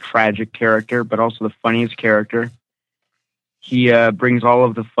the most tragic character, but also the funniest character. he brings all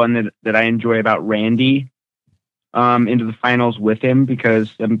of the fun that I enjoy about Randy into the finals with him,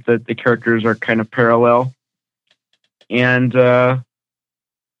 because the characters are kind of parallel, and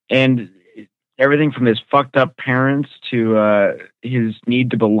everything from his fucked up parents to his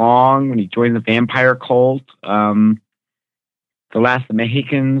need to belong when he joined the vampire cult, The Last of the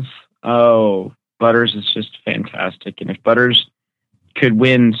Mohicans. Oh, Butters is just fantastic, and if Butters could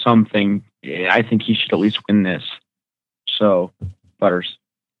win something, I think he should at least win this. So, Butters.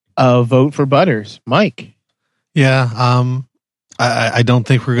 Vote for Butters. Mike. Yeah, I don't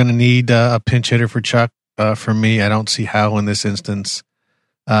think we're going to need a pinch hitter for Chuck. For me, I don't see how in this instance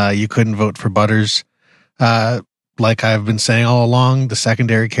you couldn't vote for Butters. Like I've been saying all along, the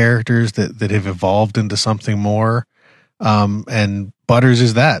secondary characters that have evolved into something more, and Butters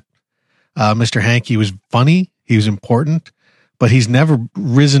is that. Mr. Hankey was funny, he was important, but he's never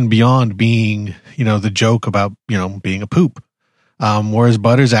risen beyond being, the joke about, being a poop. Whereas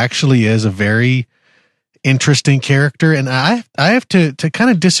Butters actually is a very interesting character, and I have to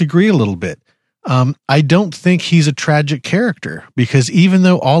kind of disagree a little bit. I don't think he's a tragic character, because even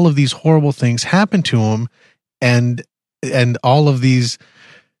though all of these horrible things happen to him, and all of these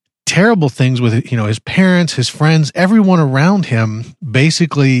terrible things with his parents, his friends, everyone around him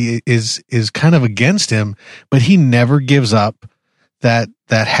basically is kind of against him, but he never gives up that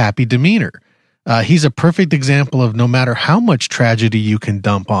happy demeanor. He's a perfect example of no matter how much tragedy you can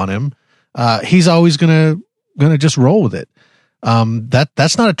dump on him, he's always gonna just roll with it.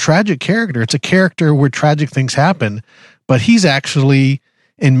 That's not a tragic character. It's a character where tragic things happen, but he's actually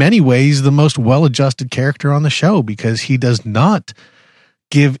in many ways the most well-adjusted character on the show, because he does not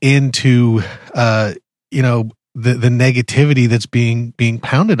give into the negativity that's being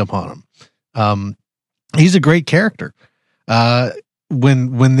pounded upon him. He's a great character.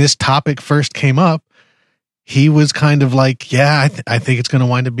 When this topic first came up, he was kind of like, I think it's going to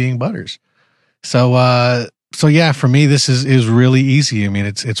wind up being Butters. So yeah, for me, this is really easy. I mean,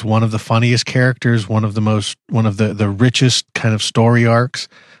 it's one of the funniest characters, one of the richest kind of story arcs.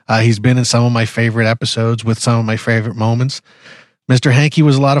 He's been in some of my favorite episodes with some of my favorite moments. Mr. Hankey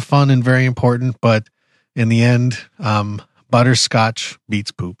was a lot of fun and very important, but in the end, butterscotch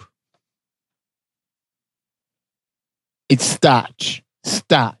beats poop. It's Stotch.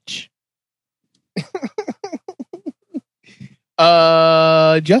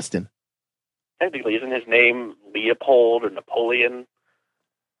 Justin. Technically, isn't his name Leopold or Napoleon?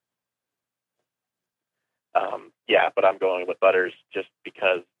 Yeah, but I'm going with Butters just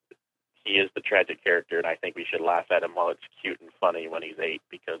because he is the tragic character, and I think we should laugh at him while it's cute and funny when he's 8,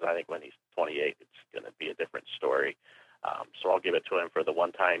 because I think when he's 28, it's going to be a different story. So I'll give it to him for the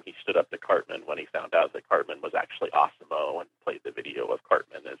one time he stood up to Cartman when he found out that Cartman was actually Osimo, and played the video of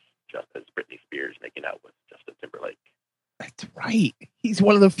Cartman as Britney Spears making out with Justin Timberlake. That's right. He's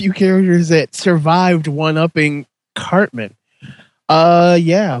one of the few characters that survived one-upping Cartman.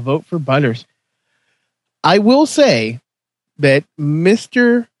 Yeah, vote for Butters. I will say that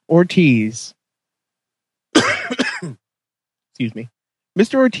Mr. Ortiz, excuse me,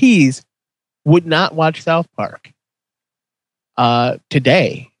 Mr. Ortiz would not watch South Park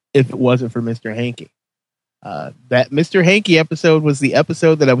today if it wasn't for Mr. Hankey. That Mr. Hankey episode was the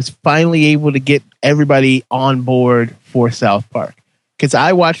episode that I was finally able to get everybody on board for South Park. Because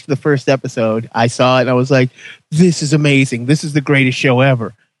I watched the first episode, I saw it, and I was like, this is amazing. This is the greatest show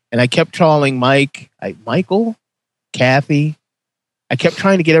ever. And I kept calling Michael, Kathy. I kept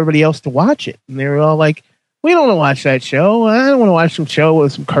trying to get everybody else to watch it. And they were all like, we don't want to watch that show. I don't want to watch some show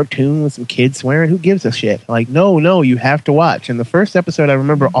with some cartoon with some kids swearing. Who gives a shit? Like, no, you have to watch. And the first episode I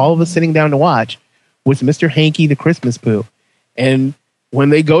remember all of us sitting down to watch was Mr. Hankey the Christmas Pooh. And when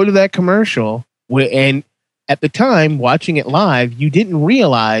they go to that commercial, and at the time, watching it live, you didn't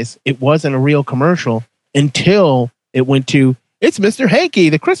realize it wasn't a real commercial until it went to, it's Mr. Hankey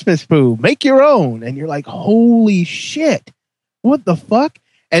the Christmas Pooh, make your own. And you're like, holy shit, what the fuck?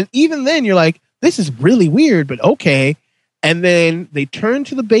 And even then you're like, this is really weird, but okay. And then they turn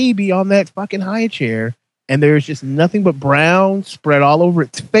to the baby on that fucking high chair, and there's just nothing but brown spread all over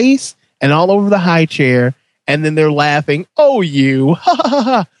its face and all over the high chair. And then they're laughing. Oh, you. Ha ha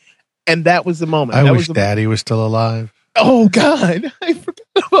ha. And that was the moment. I wish Daddy was still alive. Oh, God. I forgot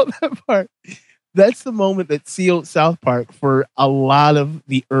about that part. That's the moment that sealed South Park for a lot of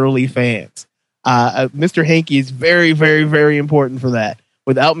the early fans. Mr. Hankey is very, very, very important for that.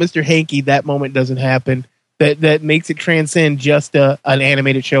 Without Mr. Hankey, that moment doesn't happen. That makes it transcend just an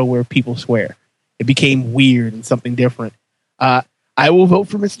animated show where people swear. It became weird and something different. I will vote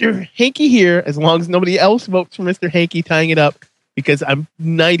for Mr. Hankey here as long as nobody else votes for Mr. Hankey, tying it up, because I'm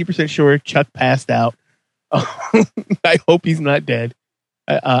 90% sure Chuck passed out. I hope he's not dead.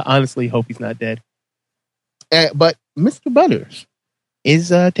 I honestly hope he's not dead. But Mr. Butters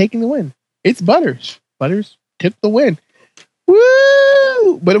is taking the win. It's Butters. Butters took the win.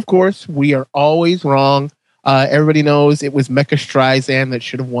 Woo! But of course, we are always wrong. Everybody knows it was Mecha Streisand that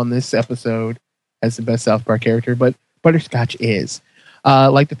should have won this episode as the best South Park character, but Butterscotch is. I'd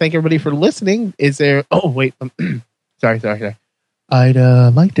like to thank everybody for listening. Is there... Oh, wait. Sorry.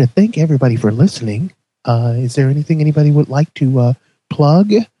 I'd like to thank everybody for listening. Is there anything anybody would like to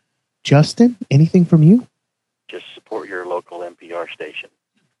plug? Justin, anything from you? Just support your local NPR station.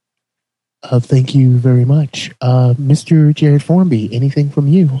 Thank you very much. Mr. Jared Formby, anything from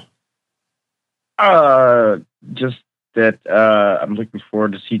you? Just that I'm looking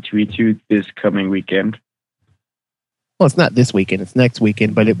forward to C2E2 this coming weekend. Well, it's not this weekend, it's next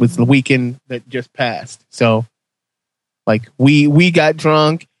weekend, but it was the weekend that just passed. So, like, we got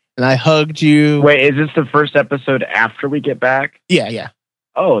drunk, and I hugged you. Wait, is this the first episode after we get back? Yeah.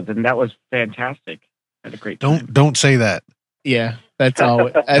 Oh, then that was fantastic. I had a great time. Don't say that. Yeah, that's all.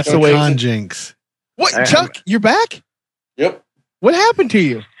 That's the way. Jinx. What, Chuck? You're back? Yep. What happened to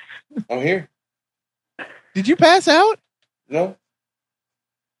you? I'm here. Did you pass out? No.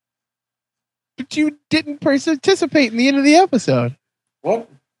 But you didn't participate in the end of the episode. What?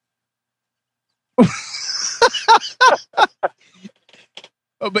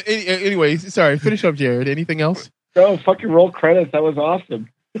 But anyway, sorry. Finish up, Jared. Anything else? Oh, fucking roll credits. That was awesome.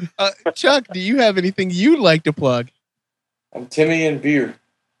 Chuck, do you have anything you'd like to plug? I'm Timmy and Beer.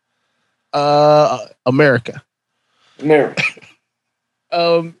 America.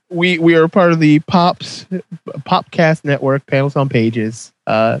 We are part of the Popcast Network, Panels on Pages.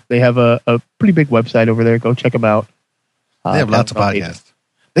 They have a pretty big website over there. Go check them out. They have lots of podcasts.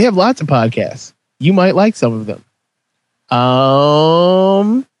 They have lots of podcasts. You might like some of them.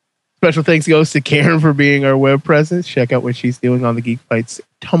 Special thanks goes to Karen for being our web presence. Check out what she's doing on the Geek Fights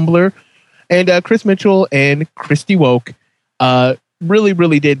Tumblr. And Chris Mitchell and Christy Woke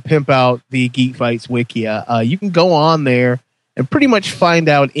really did pimp out the Geek Fights Wikia. You can go on there and pretty much find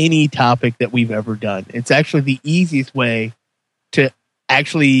out any topic that we've ever done. It's actually the easiest way to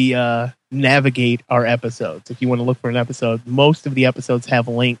actually navigate our episodes. If you want to look for an episode, most of the episodes have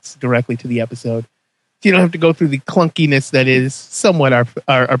links directly to the episode. So you don't have to go through the clunkiness that is somewhat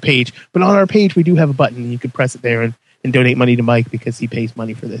our page. But on our page, we do have a button. You can press it there and donate money to Mike because he pays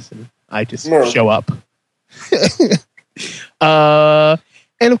money for this. And I just show up. And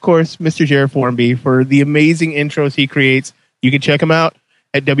of course, Mr. Jared Formby for the amazing intros he creates. You can check him out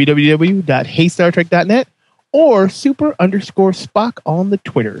at www.heystartrek.net or super_Spock on the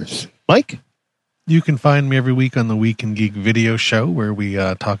Twitters. Mike? You can find me every week on the Week in Geek video show where we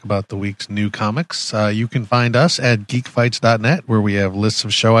talk about the week's new comics. You can find us at geekfights.net where we have lists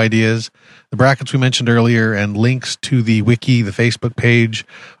of show ideas, the brackets we mentioned earlier, and links to the wiki, the Facebook page,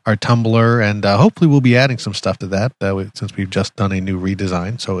 our Tumblr, and hopefully we'll be adding some stuff to that since we've just done a new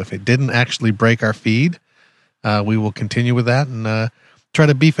redesign. So if it didn't actually break our feed, we will continue with that and try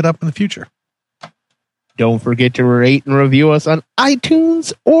to beef it up in the future. Don't forget to rate and review us on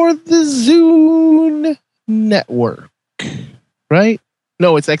iTunes or the Zune Network. Right?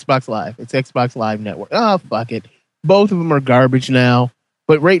 No, it's Xbox Live. It's Xbox Live Network. Oh, fuck it. Both of them are garbage now.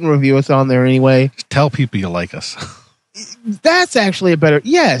 But rate and review us on there anyway. Just tell people you like us. That's actually a better...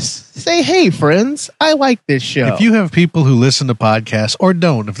 Yes. Say, hey, friends, I like this show. If you have people who listen to podcasts or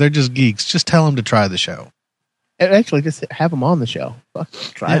don't, if they're just geeks, just tell them to try the show. And actually, just have them on the show. Fuck,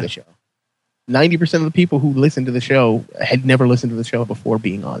 try the show. 90% of the people who listen to the show had never listened to the show before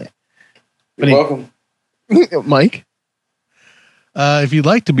being on it. You're welcome. Mike? If you'd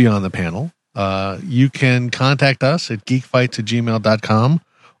like to be on the panel, you can contact us at geekfights@gmail.com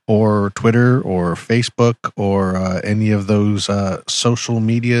or Twitter or Facebook or any of those social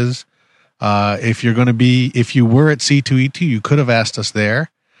medias. If you were at C2E2, you could have asked us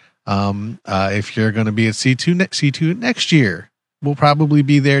there. If you're going to be at C2 next year, we'll probably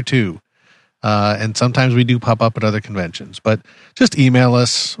be there too. And sometimes we do pop up at other conventions, but just email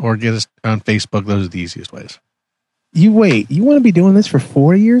us or get us on Facebook. Those are the easiest ways. You want to be doing this for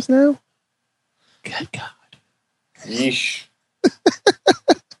 4 years now? Good God. Yeesh.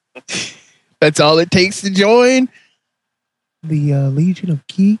 That's all it takes to join the Legion of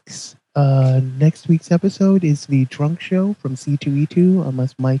Geeks. Next week's episode is the Drunk Show from C2E2,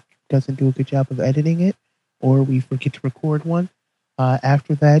 unless Mike doesn't do a good job of editing it or we forget to record one.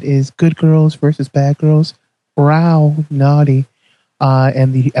 After that is Good Girls versus Bad Girls. Wow, naughty.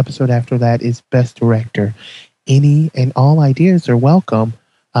 And the episode after that is Best Director. Any and all ideas are welcome.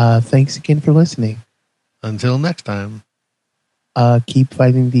 Thanks again for listening. Until next time. Keep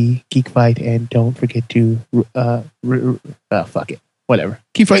fighting the geek fight, and don't forget to fuck it, whatever.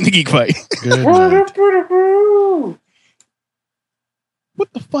 Keep fighting the geek fight. Good night.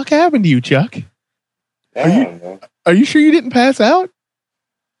 What the fuck happened to you, Chuck? I don't know. Are you sure you didn't pass out?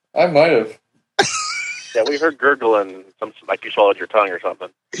 I might have. Yeah, we heard gurgling, like you swallowed your tongue or something.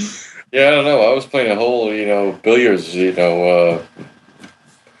 Yeah, I don't know. I was playing a whole, billiards, You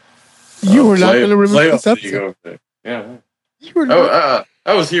were not going to remember this episode. Yeah. You were not.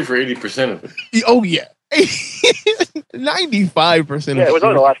 I was here for 80% of it. Oh, yeah. 95%. Yeah, it was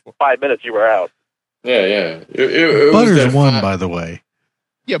only the last 5 minutes you were out. Yeah. It Butters was won, by the way.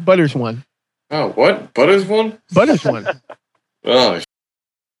 Yeah, Butters won. Oh, what? Butters won? Butters won. Oh,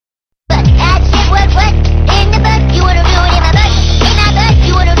 What? In the butt, you wanna do it in my butt. In my butt,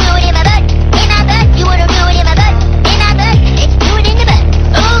 you wanna do it in my butt. In my butt, you wanna do it in my butt. In my butt, let's do it in the butt.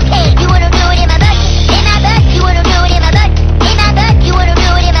 Okay, you wanna do it in my butt. In my butt, you wanna do it in my butt. In my butt, you wanna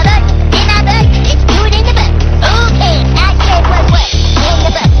do it in my butt. In my butt, let's do it in the butt. Okay, I said what? In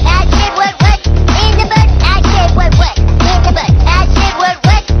the butt. I said what? In the butt. I said what? In the butt. I said what?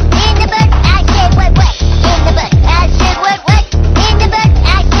 In the butt. I said what? In the butt. I said what? In the butt.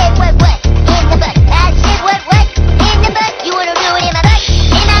 I said what? In the butt. I said what? In the butt. You wanna do it in my butt.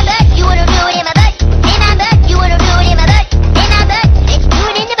 In my butt. You wanna do it in my butt. In my butt. You wanna do it in my butt. In my butt. Let's do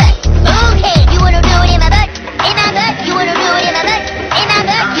it in the butt. Okay, you wanna do it in my butt. In my butt. You wanna do it in my butt. In my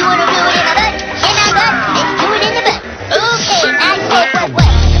butt. You wanna do it in my butt. In my butt. Let's do it in the butt. Okay, I said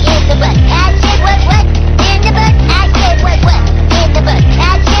what? In the butt. I said what? In the butt. I said what? In the butt. I said what? In the butt. I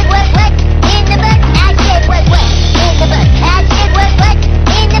said what? In the butt. I said what? In the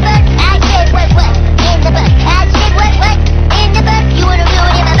butt. I said what? In the butt. I said what? In the butt. You wanna do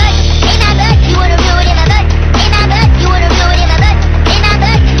it in my butt. In my butt. You wanna do it in my butt. In my butt. You wanna do it in my butt. In my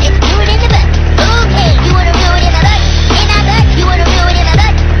butt. Let's do it in the butt. Okay, you wanna do it in my butt. In my butt. You wanna do it in my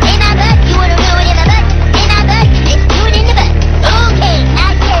butt. In my butt. You wanna do it in my butt. In my butt. Let's do it in the butt. Okay, I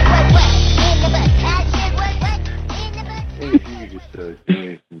said what? In the butt. I said what? In the butt. you just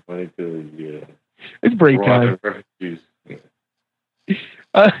donate some money to the It's break Rwanda time. refugees.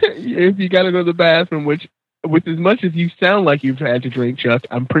 If you got to go to the bathroom, which with as much as you sound like you've had to drink, Chuck,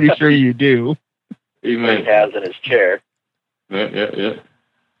 I'm pretty sure you do. He has in his chair. Yeah.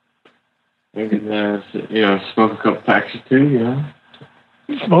 Maybe smoke a couple packs or two,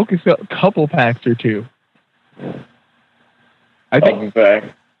 Smoke a couple packs or two. Yeah. I think back.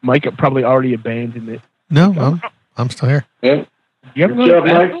 Mike probably already abandoned it. No, I'm still here. Yeah. You ever go Good to job,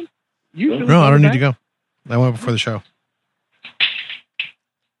 the bathroom? Mike. Usually No, I don't need to bathroom? go. I went before the show.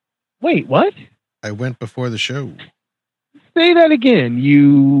 Wait, what? I went before the show. Say that again.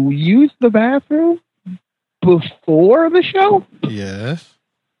 You used the bathroom before the show? Yes.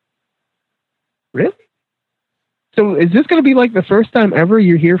 Really? So is this going to be like the first time ever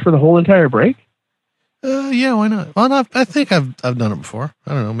you're here for the whole entire break? Yeah, why not? Well, no, I think I've done it before.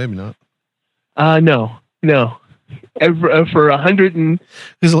 I don't know, maybe not. No. For 100 and...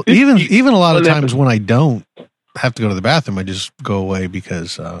 Because even a lot of times when I don't have to go to the bathroom, I just go away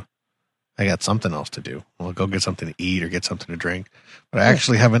because I got something else to do. I'll go get something to eat or get something to drink. But I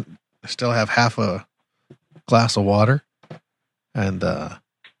actually I still have half a glass of water, and I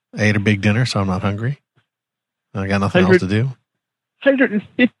ate a big dinner, so I'm not hungry. I got nothing else to do.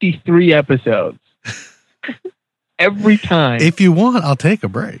 153 episodes. Every time. If you want, I'll take a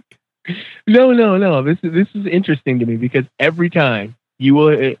break. No. This is interesting to me because every time you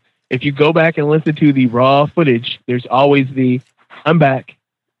will, if you go back and listen to the raw footage, there's always I'm back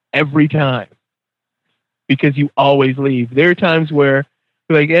every time because you always leave. There are times where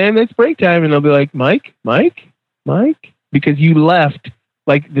you're like, and it's break time, and I'll be like, Mike, because you left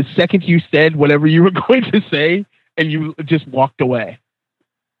like the second you said whatever you were going to say, and you just walked away.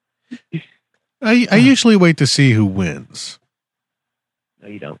 I usually wait to see who wins. No,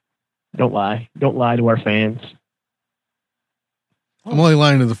 you don't. Don't lie. Don't lie to our fans. I'm only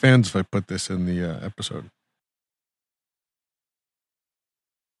lying to the fans if I put this in the episode.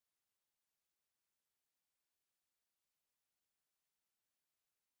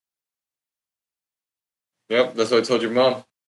 Yep, that's what I told your mom.